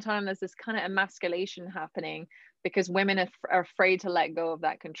the same time, there's this kind of emasculation happening because women are afraid to let go of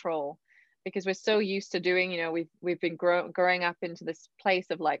that control. Because we're so used to doing, you know, we've been growing up into this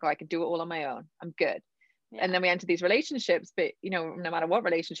place of like, oh, I can do it all on my own, I'm good. And then we enter these relationships, but you know, no matter what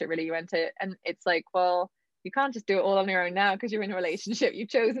relationship really you enter, and it's like, well, you can't just do it all on your own now because you're in a relationship. You've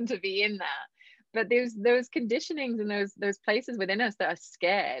chosen to be in that. But there's those conditionings and those places within us that are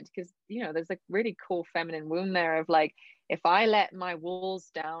scared, because you know, there's a really cool feminine wound there of like, if I let my walls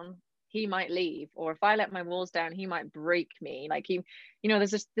down, he might leave, or if I let my walls down, he might break me. Like he, you know,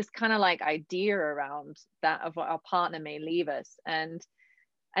 there's just this kind of like idea around that of what our partner may leave us. And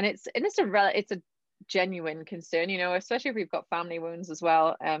it's a genuine concern, you know, especially if we've got family wounds as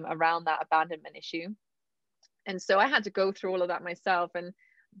well, around that abandonment issue. And so I had to go through all of that myself,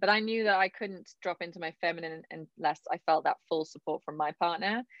 but I knew that I couldn't drop into my feminine unless I felt that full support from my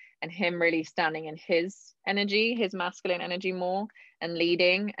partner, and him really standing in his energy, his masculine energy more, and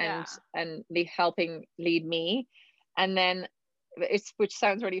leading and helping lead me. And then which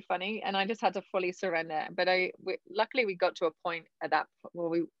sounds really funny, and I just had to fully surrender. But luckily we got to a point at that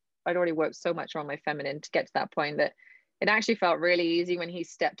where I'd already worked so much on my feminine to get to that point that it actually felt really easy when he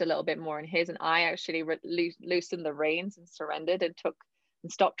stepped a little bit more in his, and I actually loosened the reins and surrendered and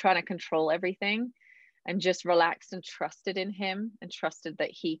stopped trying to control everything, and just relaxed and trusted in him, and trusted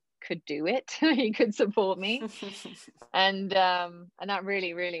that he could do it. He could support me. And that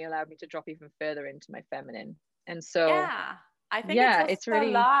really, really allowed me to drop even further into my feminine. And so I think it's really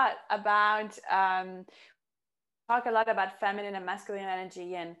a lot about talk a lot about feminine and masculine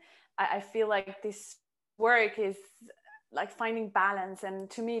energy, and I feel like this work is like finding balance, and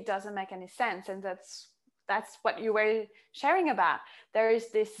to me it doesn't make any sense. And that's what you were sharing about. There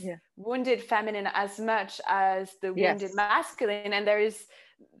is this wounded feminine as much as the wounded masculine, and there is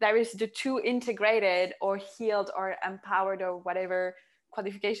the two integrated or healed or empowered or whatever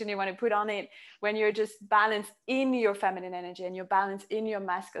qualification you want to put on it, when you're just balanced in your feminine energy and you're balanced in your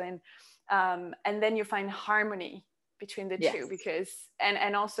masculine, and then you find harmony between the two, because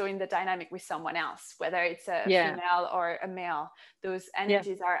and also in the dynamic with someone else, whether it's a female or a male, those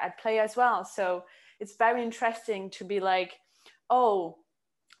energies are at play as well. So it's very interesting to be like, oh,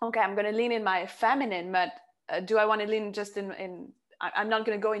 okay, I'm going to lean in my feminine, but do I want to lean just in I'm not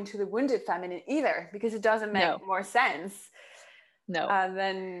going to go into the wounded feminine either, because it doesn't make more sense. No.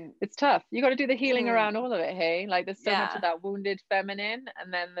 Then it's tough. You got to do the healing around all of it. Hey, like there's so much of that wounded feminine,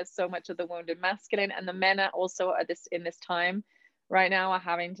 and then there's so much of the wounded masculine, and the men are also in this time right now are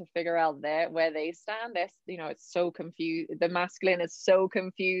having to figure out where they stand. This, you know, it's so confused. The masculine is so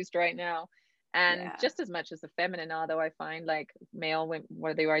confused right now. And just as much as the feminine are, though, I find, like male,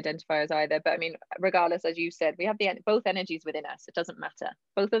 whether they identify as either, but I mean, regardless, as you said, we have both energies within us. It doesn't matter.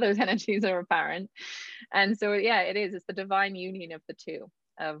 Both of those energies are apparent. And so, it's the divine union of the two,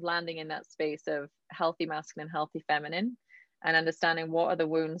 of landing in that space of healthy masculine, healthy feminine, and understanding what are the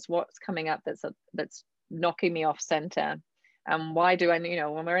wounds, what's coming up that's knocking me off center. And why do I, you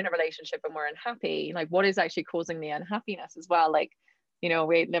know, when we're in a relationship and we're unhappy, like what is actually causing the unhappiness as well? Like, you know,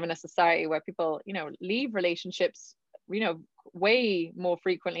 we live in a society where people, you know, leave relationships, you know, way more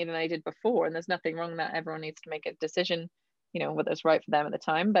frequently than they did before. And there's nothing wrong that everyone needs to make a decision, you know, whether it's right for them at the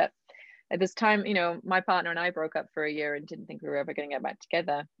time. But at this time, you know, my partner and I broke up for a year and didn't think we were ever going to get back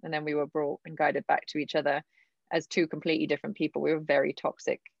together. And then we were brought and guided back to each other as two completely different people. We were very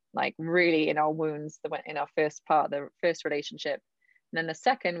toxic, like really in our wounds that went in our first part, the first relationship. And then the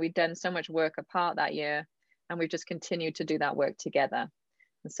second, we'd done so much work apart that year, and we've just continued to do that work together.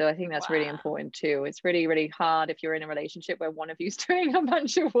 And so I think that's really important too. It's really, really hard if you're in a relationship where one of you's doing a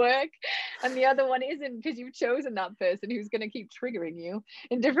bunch of work and the other one isn't, because you've chosen that person who's going to keep triggering you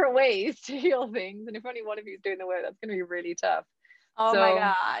in different ways to heal things. And if only one of you's doing the work, that's going to be really tough. Oh my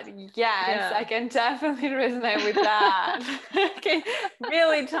God. Yes, I can definitely resonate with that. It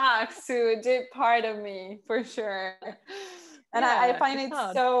really talks to a deep part of me, for sure. And I find it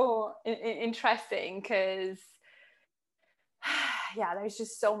so interesting because, there's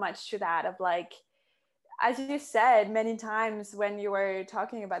just so much to that of like, as you said many times when you were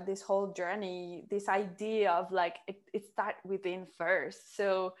talking about this whole journey, this idea of like, it starts within first.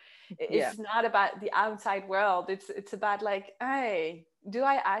 So it's not about the outside world. It's about like, hey, do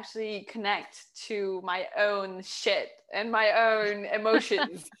I actually connect to my own shit and my own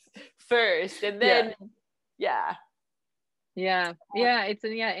emotions first? And then, it's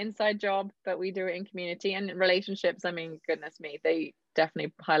an inside job, but we do it in community and relationships. I mean, goodness me, they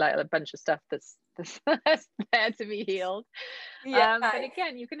definitely highlight a bunch of stuff that's there to be healed. But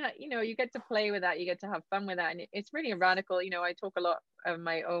again, you can, you know, you get to play with that, you get to have fun with that, and it's really radical. You know, I talk a lot of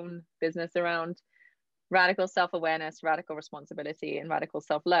my own business around radical self-awareness, radical responsibility, and radical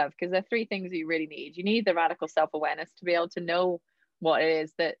self-love, because they're three things you really need. You need the radical self-awareness to be able to know what it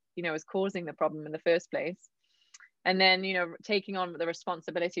is that, you know, is causing the problem in the first place. And then, taking on the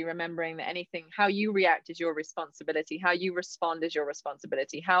responsibility, remembering that how you react is your responsibility, how you respond is your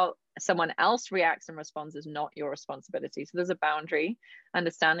responsibility, how someone else reacts and responds is not your responsibility. So there's a boundary,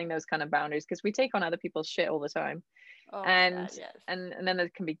 understanding those kind of boundaries, because we take on other people's shit all the time. Oh and my God, yes. and then there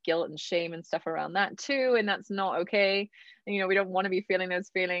can be guilt and shame and stuff around that too, and that's not okay. And, we don't want to be feeling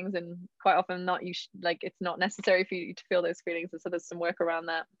those feelings, and quite often it's not necessary for you to feel those feelings, and so there's some work around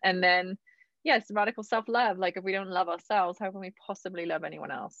that. And then yes, radical self-love, like if we don't love ourselves, how can we possibly love anyone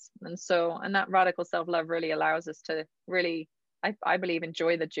else? And that radical self-love really allows us to really, I believe,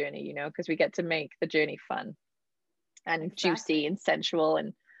 enjoy the journey, because we get to make the journey fun and Exactly. juicy and sensual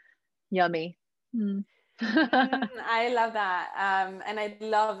and yummy. I love that. And I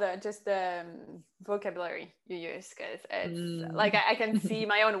love the vocabulary you use, because it's like I can see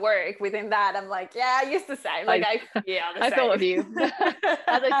my own work within that. I'm like, yeah, I used the same. Like I feel the same. I thought of you.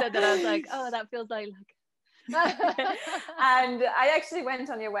 As I said that, I was like, oh, that feels like and I actually went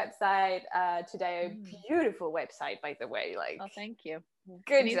on your website today. A beautiful website, by the way. Like, oh, thank you.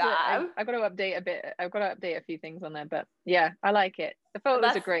 Good job. I've got to update a bit. I've got to update a few things on there, but yeah, I like it. The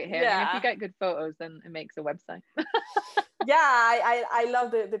photos are great here. Yeah. I mean, if you get good photos, then it makes a website. Yeah, I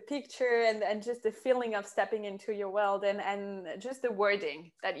love the picture and just the feeling of stepping into your world, and just the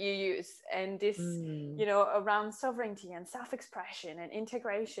wording that you use, and this, around sovereignty and self-expression and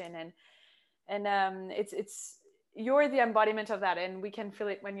integration, and it's you're the embodiment of that, and we can feel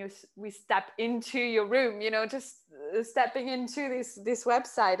it when we step into your room, just stepping into this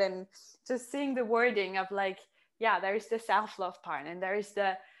website and just seeing the wording of like, yeah, there is the self-love part, and there is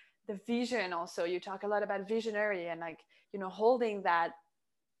the vision also. You talk a lot about visionary, and like, holding that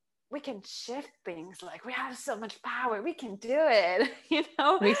we can shift things, like we have so much power, we can do it. We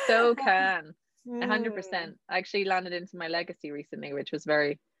so can. 100%. I actually landed into my legacy recently, which was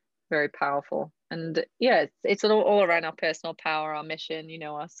very, very powerful. And yeah, it's all around our personal power, our mission,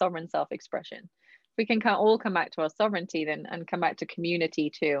 our sovereign self-expression. If we can all come back to our sovereignty, then, and come back to community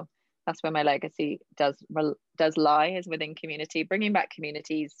too. That's where my legacy does lie, is within community, bringing back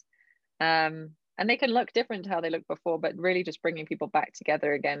communities. And they can look different to how they looked before, but really just bringing people back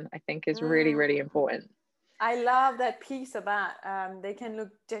together again, I think, is really, really important. I love that piece about they can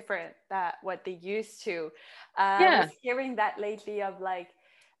look different than what they used to. I was hearing that lately of like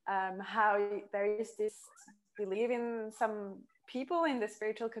how there is this belief in some people in the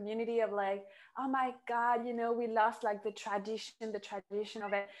spiritual community of like, oh my God, we lost like the tradition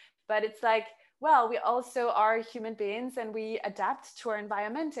of it. But it's like, well, we also are human beings, and we adapt to our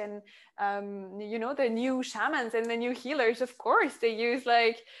environment. And the new shamans and the new healers, of course, they use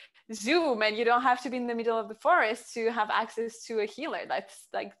like Zoom, and you don't have to be in the middle of the forest to have access to a healer. That's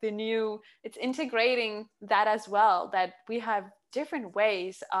like it's integrating that as well, that we have different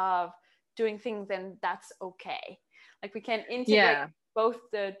ways of doing things, and that's okay. Like we can integrate both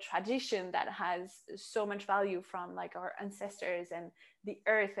the tradition that has so much value from like our ancestors and the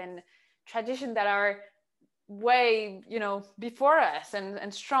earth, and tradition that are way before us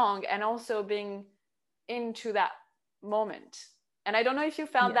and strong, and also being into that moment. And I don't know if you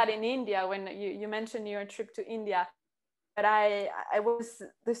felt that in India when you mentioned your trip to India, but I was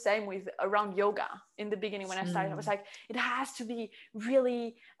the same with around yoga in the beginning. When I started, I was like, it has to be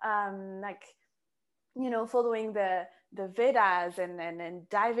really following the Vedas and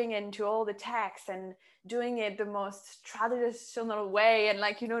diving into all the texts and doing it the most traditional way, and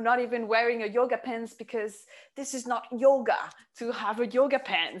like, not even wearing a yoga pants, because this is not yoga to have a yoga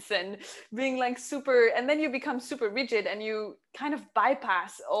pants, and being like super, and then you become super rigid, and you kind of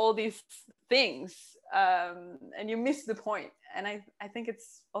bypass all these things, and you miss the point. And I think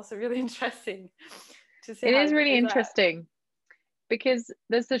it's also really interesting to see. It is really interesting. Because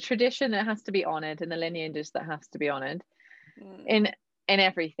there's the tradition that has to be honored, and the lineages that has to be honored in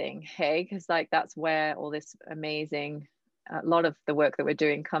everything, hey? Because like that's where all this amazing, a lot of the work that we're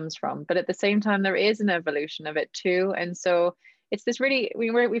doing comes from. But at the same time, there is an evolution of it too. And so it's this really,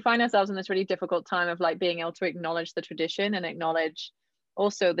 we find ourselves in this really difficult time of like being able to acknowledge the tradition and acknowledge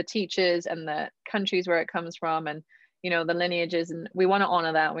also the teachers and the countries where it comes from, and the lineages. And we want to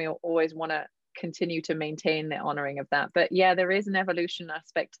honor that. And we always want to continue to maintain the honoring of that. But yeah, there is an evolution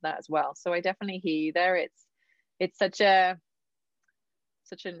aspect to that as well. So I definitely hear you there. It's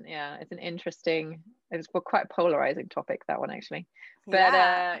it's an interesting, it's quite a polarizing topic, that one actually.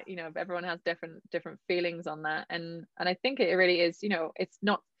 But everyone has different feelings on that, and I think it really is, it's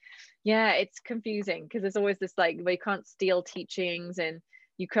not, it's confusing, because there's always this like, we can't steal teachings, and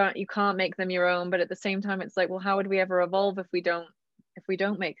you can't make them your own. But at the same time, it's like, well, how would we ever evolve if we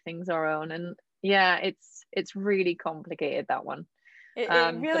don't make things our own? And it's really complicated, that one. It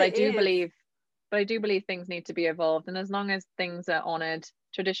really but I do believe but I do believe things need to be evolved, and as long as things are honored,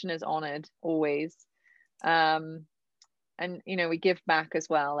 tradition is honored always. And we give back as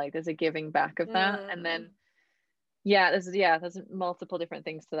well, like there's a giving back of that. And then there's multiple different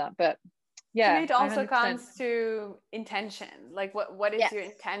things to that, but to me it also 100%. comes to intention. Like what is your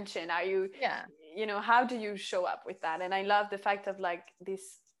intention? Are you how do you show up with that? And I love the fact of like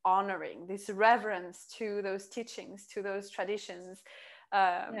this honoring, this reverence to those teachings, to those traditions,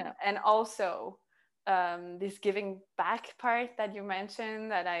 and also this giving back part that you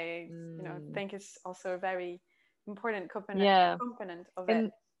mentioned, that I think is also a very important component of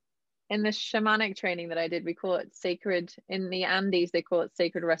it. In the shamanic training that I did, we call it sacred. In the Andes, they call it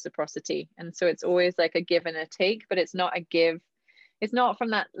sacred reciprocity. And so it's always like a give and a take, but it's not a give. It's not from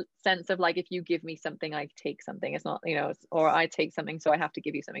that sense of like, if you give me something, I take something. It's not, or I take something, so I have to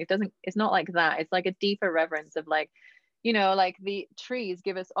give you something. It's not like that. It's like a deeper reverence of like, like the trees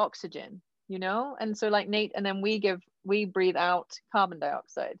give us oxygen, and so like and then we breathe out carbon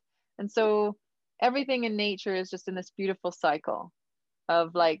dioxide. And so everything in nature is just in this beautiful cycle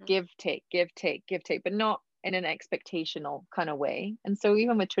of like give, take, but not in an expectational kind of way. And so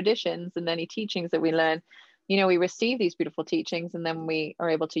even with traditions and any teachings that we learn, we receive these beautiful teachings, and then we are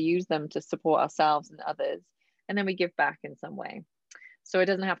able to use them to support ourselves and others, and then we give back in some way. So it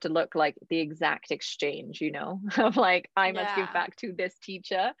doesn't have to look like the exact exchange, of like, I must give back to this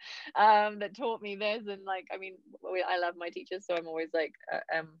teacher that taught me this. And like, I mean, I love my teachers, so I'm always like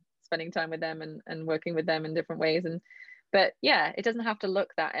spending time with them and working with them in different ways. But it doesn't have to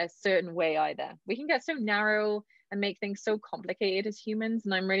look that a certain way either. We can get so narrow and make things so complicated as humans.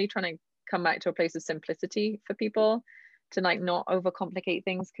 And I'm really trying to come back to a place of simplicity for people, to like not overcomplicate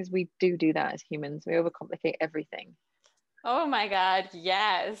things, because we do that as humans. We overcomplicate everything. Oh my God,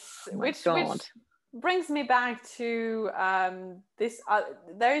 yes. Which brings me back to this.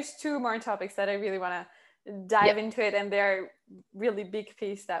 There's two more topics that I really want to dive into it, and they're really big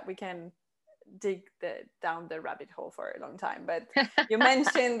piece that we can dig down the rabbit hole for a long time. But you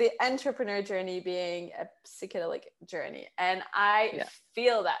mentioned the entrepreneur journey being a psychedelic journey, and I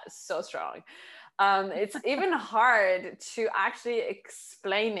feel that so strong. It's even hard to actually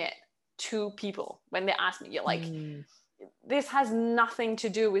explain it to people when they ask me. You're like, this has nothing to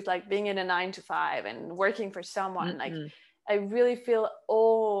do with like being in a 9-to-5 and working for someone. Like, I really feel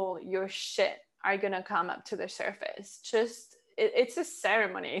all your shit are gonna come up to the surface. Just it's a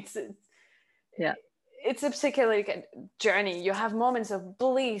ceremony. It's a psychedelic journey. You have moments of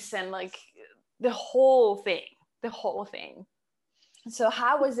bliss and like the whole thing. So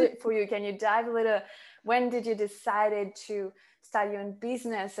how was it for you? Can you dive a little? When did you decide to start your own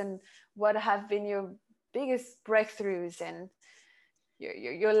business, and what have been your biggest breakthroughs and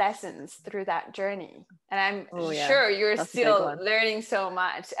your lessons through that journey? And I'm sure you're still learning so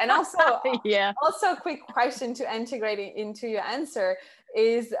much. And also, also a quick question to integrate into your answer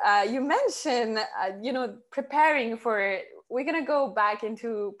is you mentioned, preparing for, we're going to go back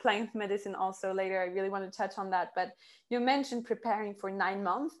into plant medicine also later. I really want to touch on that. But you mentioned preparing for 9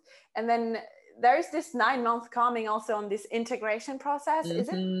 months. And then there's this 9 month coming also on this integration process.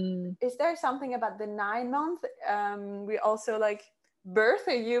 Is there something about the 9 month? We also like birth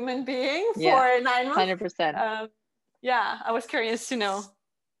a human being for 9 months. 100%. I was curious to know.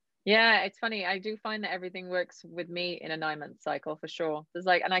 Yeah, it's funny. I do find that everything works with me in a 9 month cycle for sure. There's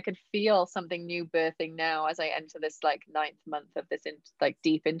like, and I could feel something new birthing now as I enter this like 9th month of this like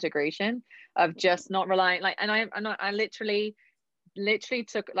deep integration of just not relying like, and I literally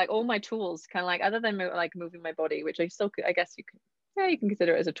took like all my tools, kind of like, other than like moving my body, which I still, I guess you can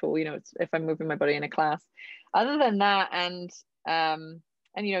consider it as a tool, it's, if I'm moving my body in a class. Other than that, and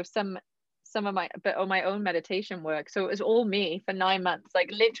some of my own meditation work. So it was all me for 9 months, like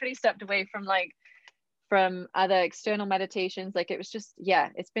literally stepped away from other external meditations. Like it was just,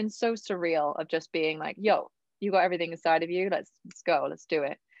 it's been so surreal of just being like, yo, you got everything inside of you. Let's go, let's do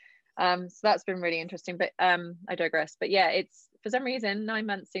it. So that's been really interesting, but I digress. But it's, for some reason, 9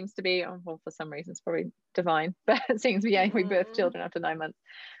 months seems to be, well, for some reason it's probably divine, but it seems we birth children after 9 months.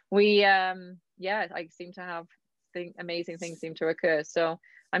 We I seem to have amazing things seem to occur. So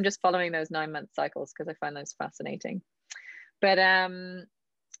I'm just following those 9 month cycles because I find those fascinating. But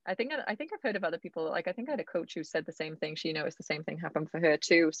I think I've heard of other people, like I think I had a coach who said the same thing. She noticed the same thing happened for her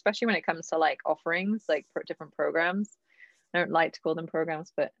too, especially when it comes to like offerings, like different programs. I don't like to call them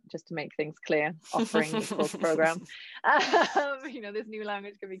programs, but just to make things clear, offering equals program. This new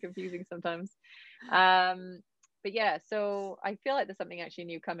language can be confusing sometimes. But so I feel like there's something actually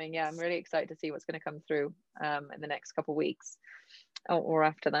new coming. I'm really excited to see what's going to come through in the next couple of weeks. or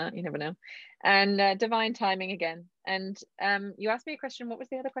after that, you never know. And divine timing again. And you asked me a question. What was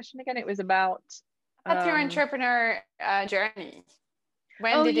the other question again? It was about That's your entrepreneur journey.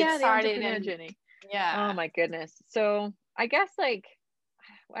 When oh did it yeah, the start? entrepreneur journey. Yeah. Oh my goodness. So I guess like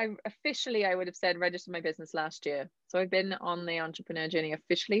I would have said registered my business last year. So I've been on the entrepreneur journey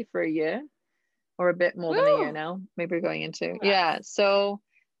officially for a year, or a bit more than a year Woo! now. Maybe we're going into Congrats. yeah. So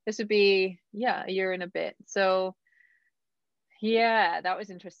this would be a year and a bit. So yeah, that was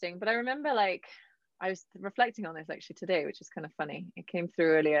interesting. But I remember like I was reflecting on this actually today, which is kind of funny. It came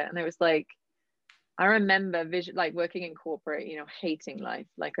through earlier, and it was like I remember like working in corporate, hating life.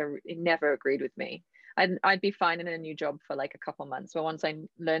 Like it never agreed with me. I'd be fine in a new job for like a couple months, but once I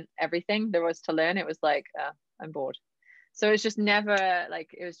learned everything there was to learn, it was like I'm bored. So it's just never like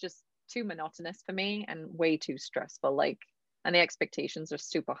it was just too monotonous for me and way too stressful. Like, and the expectations are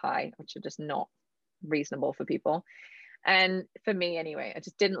super high, which are just not reasonable for people. And for me anyway, I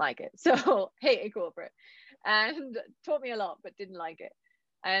just didn't like it. So hated corporate and taught me a lot, but didn't like it.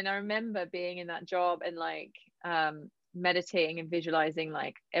 And I remember being in that job and like meditating and visualizing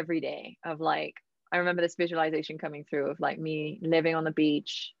like every day of like, I remember this visualization coming through of like me living on the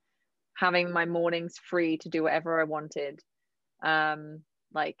beach, having my mornings free to do whatever I wanted.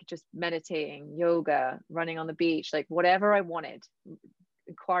 Like just meditating, yoga, running on the beach, like whatever I wanted,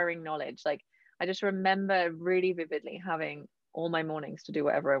 acquiring knowledge. Like I just remember really vividly having all my mornings to do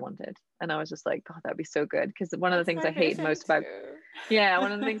whatever I wanted. And I was just like, God, that'd be so good. Because one of the things I hated most about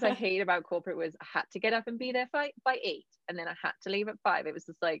one of the things I hate about corporate was I had to get up and be there by 8, and then I had to leave at 5. It was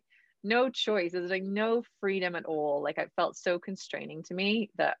just like no choice. There was like no freedom at all. Like it felt so constraining to me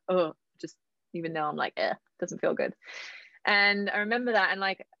that just even though I'm like, doesn't feel good. And I remember that, and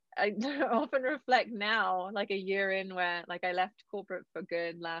like I often reflect now, like a year in, where like I left corporate for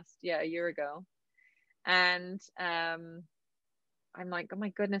good a year ago, and I'm like, oh my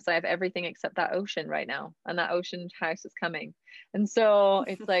goodness, I have everything except that ocean right now, and that ocean house is coming. And so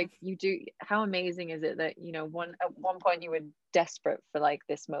it's like how amazing is it that at one point you were desperate for like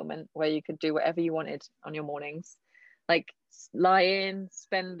this moment where you could do whatever you wanted on your mornings, like lie in,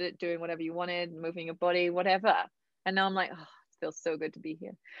 spend it doing whatever you wanted, moving your body, whatever. And now I'm like, oh, it feels so good to be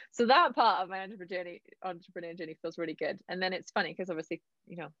here. So that part of my entrepreneur journey feels really good. And then it's funny because obviously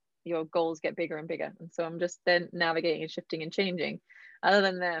your goals get bigger and bigger, and so I'm just then navigating and shifting and changing, other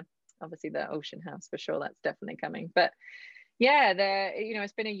than obviously the ocean house for sure, that's definitely coming. But yeah,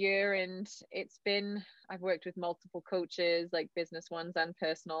 it's been a year, and I've worked with multiple coaches, like business ones and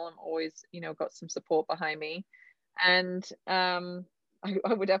personal. I'm always got some support behind me, and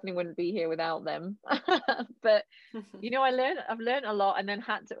I would definitely wouldn't be here without them. But I've learned a lot, and then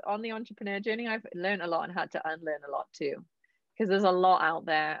had to, on the entrepreneur journey, I've learned a lot and had to unlearn a lot too, because there's a lot out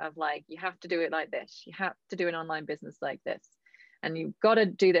there of like, you have to do it like this, you have to do an online business like this, and you've got to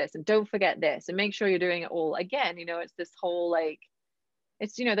do this, and don't forget this, and make sure you're doing it all again. It's this whole like,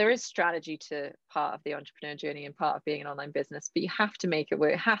 it's there is strategy to part of the entrepreneur journey and part of being an online business, but you have to make it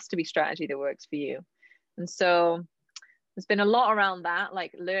work. It has to be strategy that works for you. And so there's been a lot around that,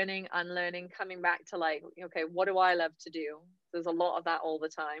 like learning, unlearning, coming back to like, okay, what do I love to do? There's a lot of that all the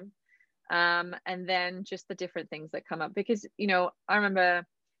time. And then just the different things that come up, because I remember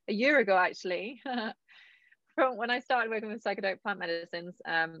a year ago actually from when I started working with psychedelic plant medicines,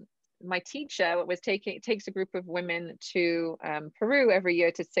 my teacher takes a group of women to Peru every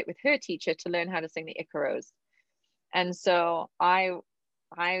year to sit with her teacher to learn how to sing the Icaros. And so I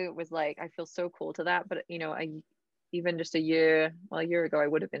was like, I feel so cool to that. But even just a year ago, I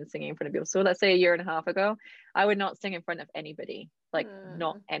would have been singing in front of people. So let's say a year and a half ago, I would not sing in front of anybody, like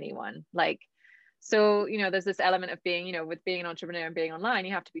not anyone. Like, so, there's this element of being, with being an entrepreneur and being online,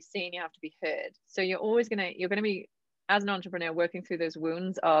 you have to be seen, you have to be heard. So you're going to be, as an entrepreneur, working through those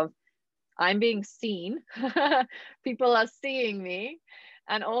wounds of, I'm being seen, people are seeing me,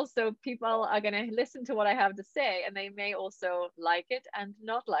 and also people are going to listen to what I have to say, and they may also like it and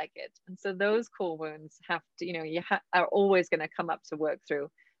not like it. And so those core wounds have to, are always going to come up to work through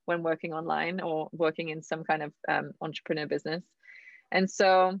when working online or working in some kind of entrepreneur business. And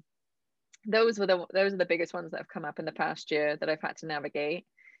so those are the biggest ones that have come up in the past year that I've had to navigate.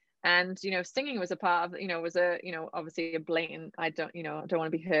 And singing was a part of was a obviously a blatant, I don't want to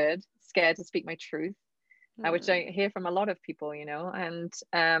be heard, scared to speak my truth, which I hear from a lot of people, and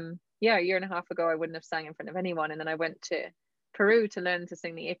a year and a half ago I wouldn't have sang in front of anyone, and then I went to Peru to learn to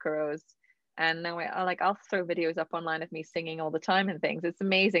sing the Icaros, and now I'll throw videos up online of me singing all the time and things. It's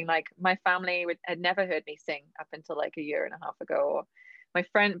amazing. Like my family had never heard me sing up until like a year and a half ago. Or my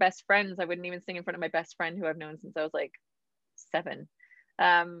best friends, I wouldn't even sing in front of my best friend who I've known since I was like 7.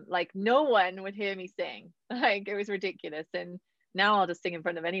 Like no one would hear me sing. Like it was ridiculous. And now I'll just sing in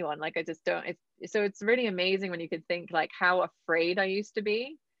front of anyone. Like I just don't, so it's really amazing when you could think like how afraid I used to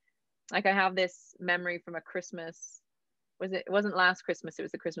be. Like I have this memory from a Christmas, it wasn't last Christmas, it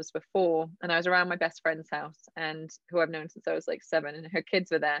was the Christmas before, and I was around my best friend's house, and who I've known since I was like 7, and her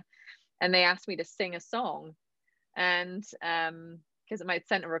kids were there, and they asked me to sing a song. And because I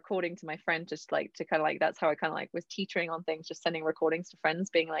sent a recording to my friend, just like to kind of like, that's how I kind of like was teetering on things, just sending recordings to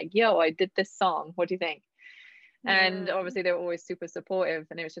friends being like, yo, I did this song, what do you think? And obviously they were always super supportive,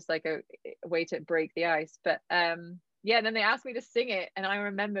 and it was just like a way to break the ice. But yeah, and then they asked me to sing it, and I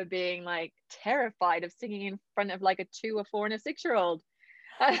remember being like terrified of singing in front of like a 2, a 4, and a 6-year-old.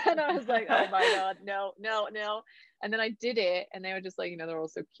 And I was like, oh my God, no. And then I did it, and they were just like, they're all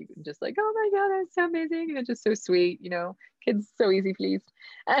so cute and just like, oh my God, that's so amazing, and it's just so sweet, kids so easy pleased.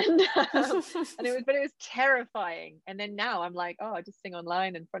 And it was terrifying. And then now I'm like, oh, I just sing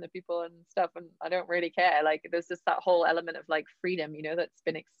online in front of people and stuff, and I don't really care. Like there's just that whole element of like freedom, that's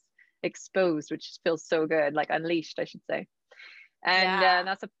been exposed, which feels so good, like unleashed, I should say. And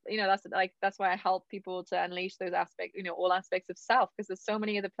that's why I help people to unleash those aspects, all aspects of self, because there's so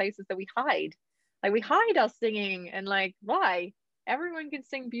many of the places that we hide. Like we hide our singing, and like, why? Everyone can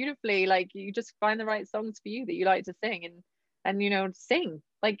sing beautifully. Like you just find the right songs for you that you like to sing, and sing.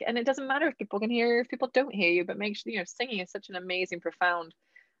 Like, and it doesn't matter if people can hear you, if people don't hear you, but make sure, singing is such an amazing, profound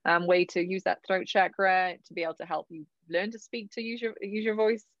way to use that throat chakra to be able to help you learn to speak, to use your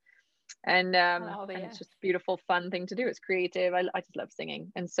voice. And it's just a beautiful, fun thing to do. It's creative. I just love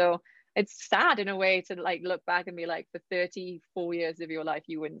singing. And so it's sad in a way to like look back and be like, for 34 years of your life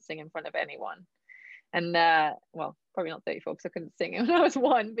you wouldn't sing in front of anyone. And well, probably not 34, because I couldn't sing when I was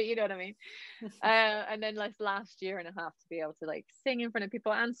 1, but you know what I mean. And then like last year and a half to be able to like sing in front of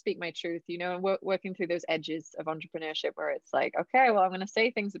people and speak my truth, and working through those edges of entrepreneurship where it's like, okay, well, I'm going to say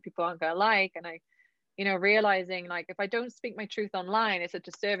things that people aren't going to like. And I realizing like, if I don't speak my truth online, it's a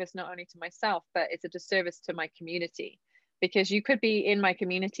disservice not only to myself, but it's a disservice to my community, because you could be in my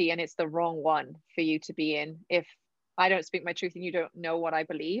community and it's the wrong one for you to be in if I don't speak my truth and you don't know what I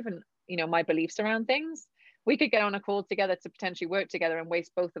believe and my beliefs around things. We could get on a call together to potentially work together and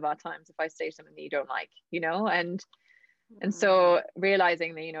waste both of our times if I say something that you don't like, and so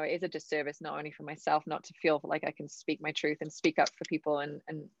realizing that, it is a disservice not only for myself not to feel like I can speak my truth and speak up for people and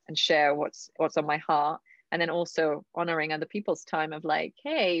share what's on my heart, and then also honoring other people's time of like,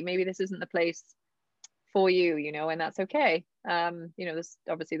 hey, maybe this isn't the place for you, and that's okay. There's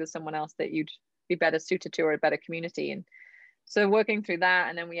someone else that you'd be better suited to, or a better community. And so working through that,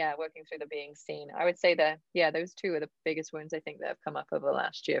 and then working through the being seen, I would say that those two are the biggest wounds I think that have come up over the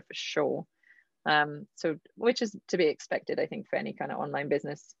last year for sure. So which is to be expected, I think, for any kind of online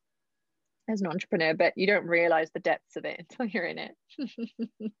business as an entrepreneur, but you don't realize the depths of it until you're in it.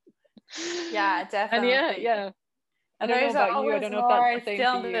 Yeah, definitely. And I don't know about you, I don't know if that's the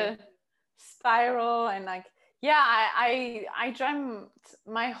same for you. The spiral, and like, I dreamt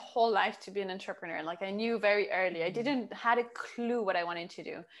my whole life to be an entrepreneur. Like I knew very early, I didn't had a clue what I wanted to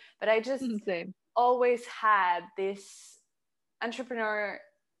do, but I just always had this entrepreneur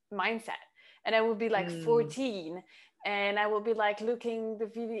mindset. And I would be like 14, and I will be like looking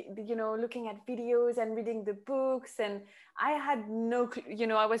at videos and reading the books, and I had no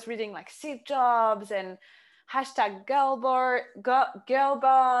clue, I was reading like Steve Jobs and #girl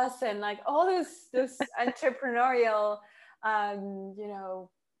boss and like all those entrepreneurial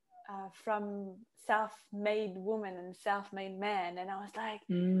from self-made woman and self-made man, and I was like,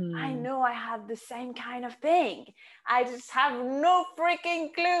 I know I have the same kind of thing, I just have no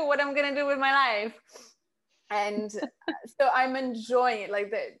freaking clue what I'm gonna do with my life. And so I'm enjoying it, like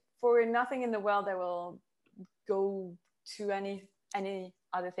that. For nothing in the world I will go to any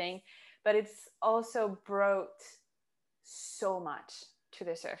other thing, but it's also brought so much to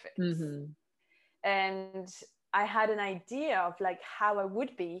the surface. And I had an idea of like how I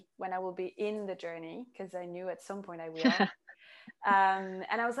would be when I will be in the journey, because I knew at some point I will.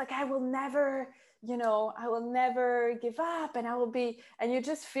 And I was like, I will never give up, and I will be, and you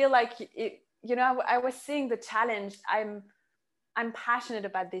just feel like I was seeing the challenge. I'm passionate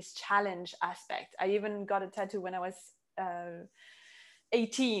about this challenge aspect. I even got a tattoo when I was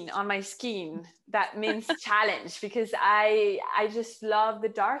 18 on my skin that means challenge, because I just love the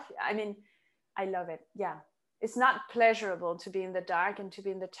dark. I mean, I love it. Yeah. It's not pleasurable to be in the dark and to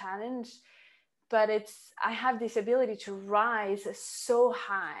be in the challenge, but I have this ability to rise so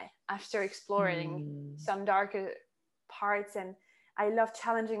high after exploring some darker parts. And I love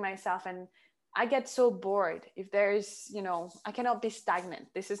challenging myself, and I get so bored if there's, I cannot be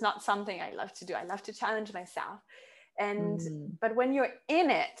stagnant. This is not something I love to do. I love to challenge myself. And, but when you're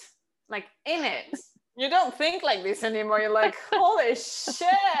in it, you don't think like this anymore. You're like, holy shit,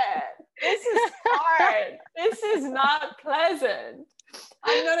 this is hard. This is not pleasant.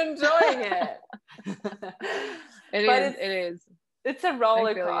 I'm not enjoying it. It is. It's a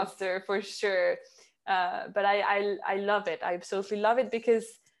roller coaster for sure. But I love it. I absolutely love it, because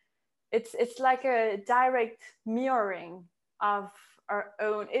it's like a direct mirroring of our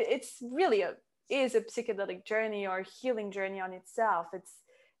own. It's really is a psychedelic journey or healing journey on itself.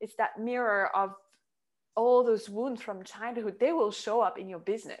 It's that mirror of all those wounds from childhood. They will show up in your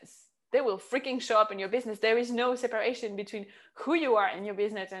business. They will freaking show up in your business. There is no separation between who you are in your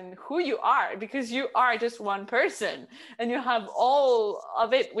business and who you are, because you are just one person and you have all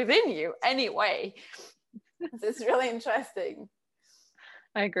of it within you anyway. It's really interesting.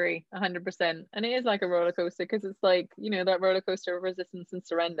 I agree 100%. And it is like a roller coaster, because it's like, that roller coaster of resistance and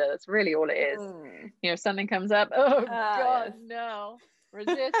surrender. That's really all it is. Something comes up. Oh, God, yes. No.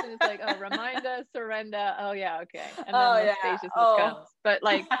 Resist, and it's like, oh, reminder, surrender. Oh, yeah, okay. And then the spaciousness comes. But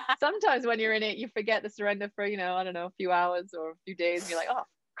like sometimes when you're in it, you forget the surrender for, I don't know, a few hours or a few days. And you're like, oh,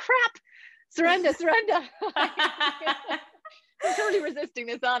 crap. Surrender. I'm totally resisting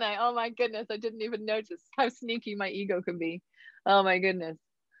this, aren't I? Oh, my goodness. I didn't even notice how sneaky my ego can be. Oh my goodness.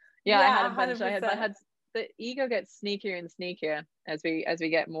 Yeah, I had a bunch. 100%. I had the ego gets sneakier and sneakier as we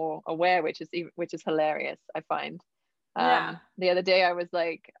get more aware, which is hilarious, I find. The other day I was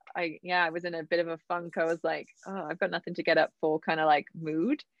like, I was in a bit of a funk. I was like, oh, I've got nothing to get up for kind of like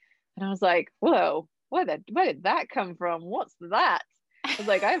mood. And I was like, whoa, where did that come from? What's that? I was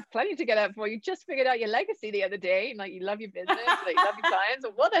like, I have plenty to get up for. You just figured out your legacy the other day, and like you love your business, like you love your clients,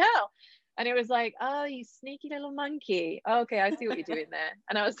 or what the hell? And it was like, oh, you sneaky little monkey. Oh, okay, I see what you're doing there.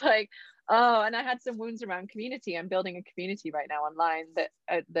 And I was like, oh, and I had some wounds around community. I'm building a community right now online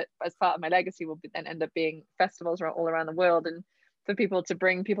that as part of my legacy will then end up being festivals all around the world, and for people to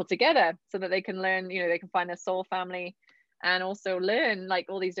bring people together so that they can learn, they can find their soul family, and also learn like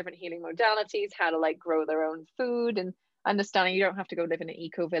all these different healing modalities, how to like grow their own food, and understanding you don't have to go live in an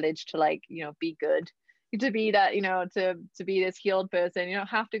eco village to like, be good. To be that, to be this healed person, you don't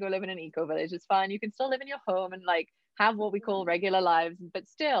have to go live in an eco village. It's fine. You can still live in your home and like have what we call regular lives, but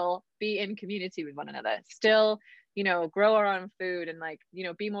still be in community with one another. Still, grow our own food, and like,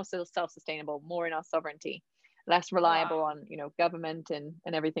 be more self-sustainable, more in our sovereignty, less reliable on, government and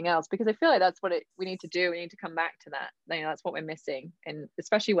everything else. Because I feel like that's what we need to do. We need to come back to that. That's what we're missing, and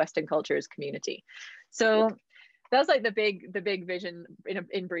especially Western culture is community. So that's like the big vision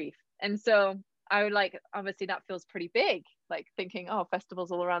in brief. And so I would like, obviously that feels pretty big, like thinking, oh, festivals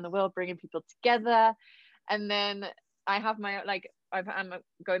all around the world, bringing people together. And then I have I'm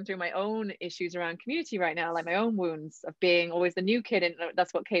going through my own issues around community right now, like my own wounds of being always the new kid. And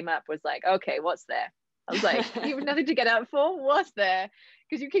that's what came up, was like, okay, what's there? I was like, you have nothing to get out for? What's there?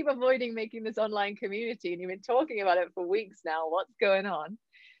 Because you keep avoiding making this online community, and you've been talking about it for weeks now. What's going on?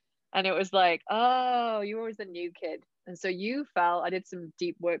 And it was like, oh, you were always the new kid. And so I did some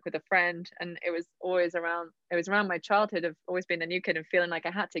deep work with a friend, and it was around my childhood of always being the new kid and feeling like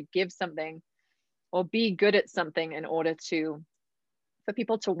I had to give something or be good at something in order for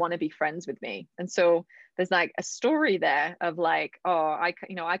people to want to be friends with me. And so there's like a story there of like, oh, I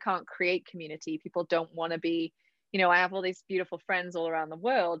can't create community. People don't want to be, I have all these beautiful friends all around the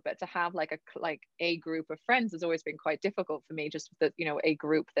world, but to have like a group of friends has always been quite difficult for me, just that, a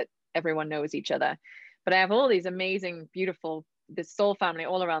group that everyone knows each other. But I have all these amazing, beautiful, this soul family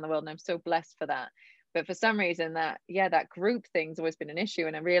all around the world, and I'm so blessed for that. But for some reason that group thing's always been an issue.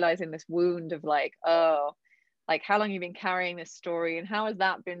 And I'm realizing this wound of like, oh, like how long have you been carrying this story, and how has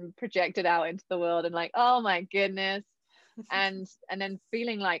that been projected out into the world? And like, oh my goodness. And then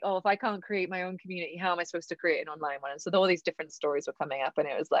feeling like, oh, if I can't create my own community, how am I supposed to create an online one? And so all these different stories were coming up, and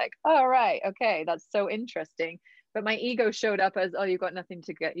it was like, oh, right, okay, that's so interesting. But my ego showed up as, oh, you've got nothing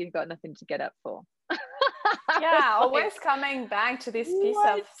to get up for. Yeah, always coming back to this piece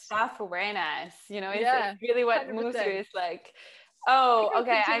of self-awareness, it's really what 100%. Moves you. Is like, oh,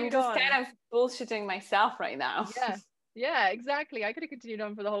 okay, I'm just kind of bullshitting myself right now. Yeah, exactly. I could have continued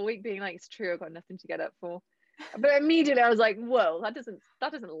on for the whole week being like, it's true, I've got nothing to get up for. But immediately I was like, whoa, that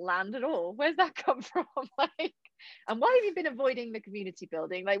doesn't land at all. Where's that come from? Like, and why have you been avoiding the community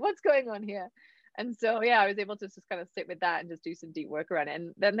building? Like, what's going on here? And so, yeah, I was able to just kind of sit with that and just do some deep work around it.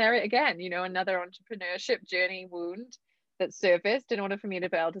 And then there again, another entrepreneurship journey wound that surfaced in order for me to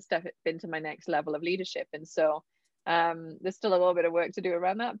be able to step into my next level of leadership. And so there's still a little bit of work to do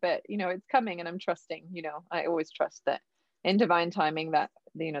around that, but, it's coming, and I'm trusting, I always trust that in divine timing that,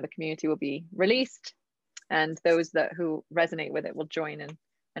 the community will be released, and those who resonate with it will join,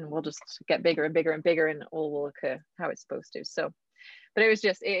 and we'll just get bigger and bigger and bigger, and all will occur how it's supposed to. So But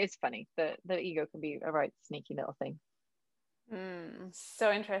it's funny. The ego can be a right sneaky little thing.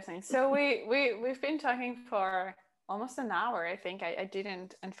 So interesting. So we've been talking for almost an hour. I think I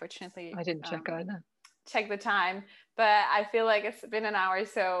didn't, unfortunately. I didn't check either. Check the time, but I feel like it's been an hour.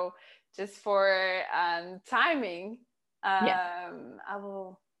 So just for timing, I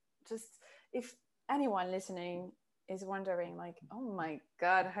will just, if anyone listening is wondering, like, oh my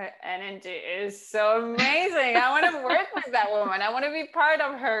God, her energy is so amazing. I want to work with that woman. I want to be part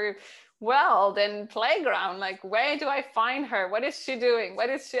of her world and playground. Like, where do I find her? What is she doing? What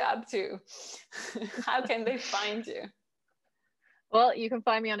is she up to? How can they find you? Well, you can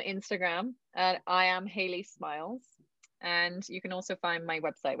find me on Instagram at I am Hayley Smiles. And you can also find my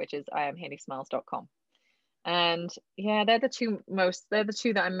website, which is iamhayleysmiles.com. And yeah, they're the two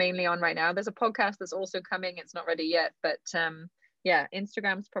that I'm mainly on right now. There's a podcast that's also coming. It's not ready yet, but yeah,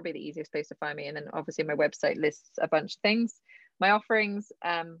 Instagram's probably the easiest place to find me. And then obviously my website lists a bunch of things. My offerings,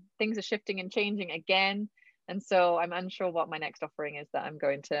 things are shifting and changing again. And so I'm unsure what my next offering is that I'm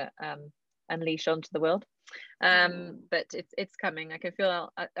going to unleash onto the world. But it's coming. I can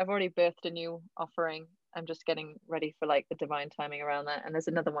feel I've already birthed a new offering. I'm just getting ready for like the divine timing around that. And there's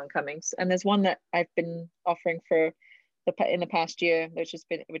another one coming. And there's one that I've been offering in the past year,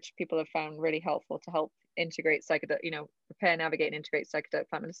 which people have found really helpful to help integrate prepare, navigate, and integrate psychedelic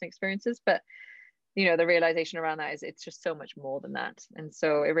plant medicine experiences. But the realization around that is it's just so much more than that. And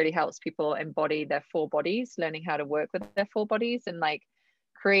so it really helps people embody their 4 bodies, learning how to work with their 4 bodies, and like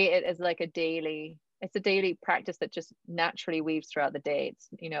create it as like a daily practice that just naturally weaves throughout the day.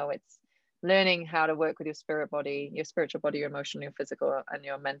 It's learning how to work with your spirit body, your spiritual body, your emotional, your physical, and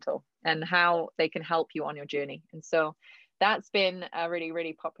your mental, and how they can help you on your journey. And so that's been a really,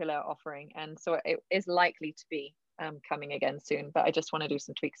 really popular offering. And so it is likely to be coming again soon, but I just want to do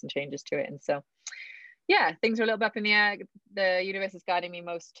some tweaks and changes to it. And so, yeah, things are a little bit up in the air. The universe is guiding me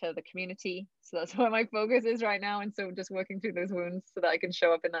most to the community. So that's where my focus is right now. And so just working through those wounds so that I can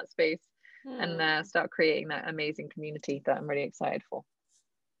show up in that space and start creating that amazing community that I'm really excited for.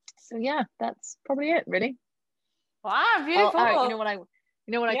 So yeah, that's probably it, really. Wow, beautiful. You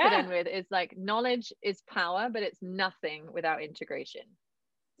know what I could end with is like, knowledge is power, but it's nothing without integration.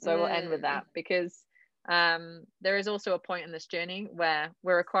 So we'll end with that, because there is also a point in this journey where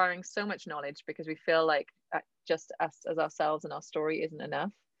we're acquiring so much knowledge because we feel like just us as ourselves and our story isn't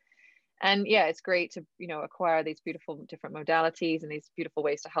enough. And yeah, it's great to acquire these beautiful different modalities and these beautiful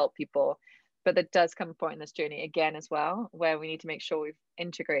ways to help people. But there does come a point in this journey again as well where we need to make sure we've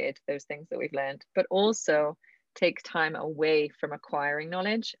integrated those things that we've learned, but also take time away from acquiring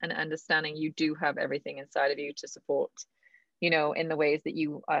knowledge and understanding you do have everything inside of you to support, in the ways that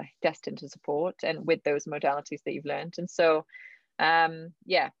you are destined to support and with those modalities that you've learned. And so,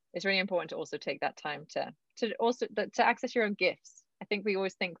 yeah, it's really important to also take that time to access your own gifts. I think we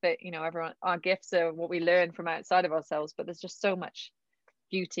always think that, our gifts are what we learn from outside of ourselves, but there's just so much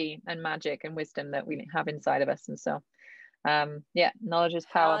beauty and magic and wisdom that we have inside of us. And so yeah, knowledge is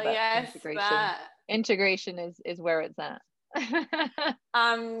power, but yes, integration is where it's at.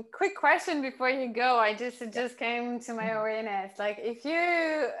 Quick question before you go. It just came to my awareness, like, if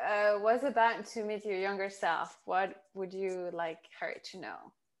you was about to meet your younger self, what would you like her to know?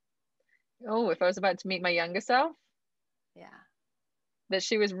 If I was about to meet my younger self, that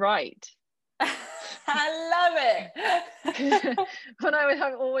she was right. I love it. What I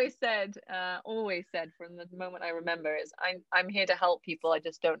have always said from the moment I remember is I'm here to help people. I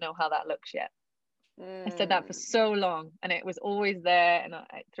just don't know how that looks yet. I said that for so long, and it was always there, and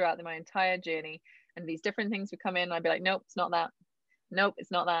throughout my entire journey. And these different things would come in, I'd be like, nope, it's not that. Nope,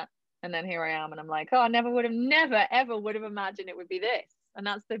 it's not that. And then here I am, and I'm like, I never ever would have imagined it would be this. And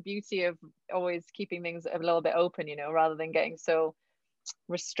that's the beauty of always keeping things a little bit open, rather than getting so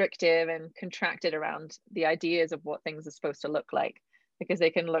restrictive and contracted around the ideas of what things are supposed to look like, because they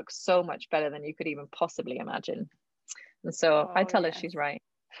can look so much better than you could even possibly imagine. And so I tell her she's right.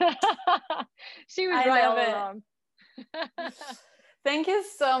 She was right all along. Thank you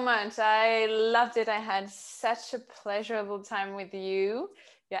so much. I loved it. I had such a pleasurable time with you.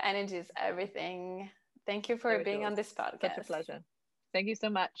 Your energy is everything. Thank you for being on this podcast. Such a pleasure. Thank you so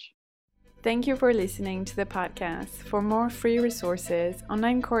much. Thank you for listening to the podcast. For more free resources,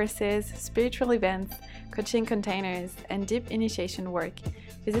 online courses, spiritual events, coaching containers, and deep initiation work,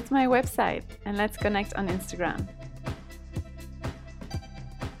 visit my website and let's connect on Instagram.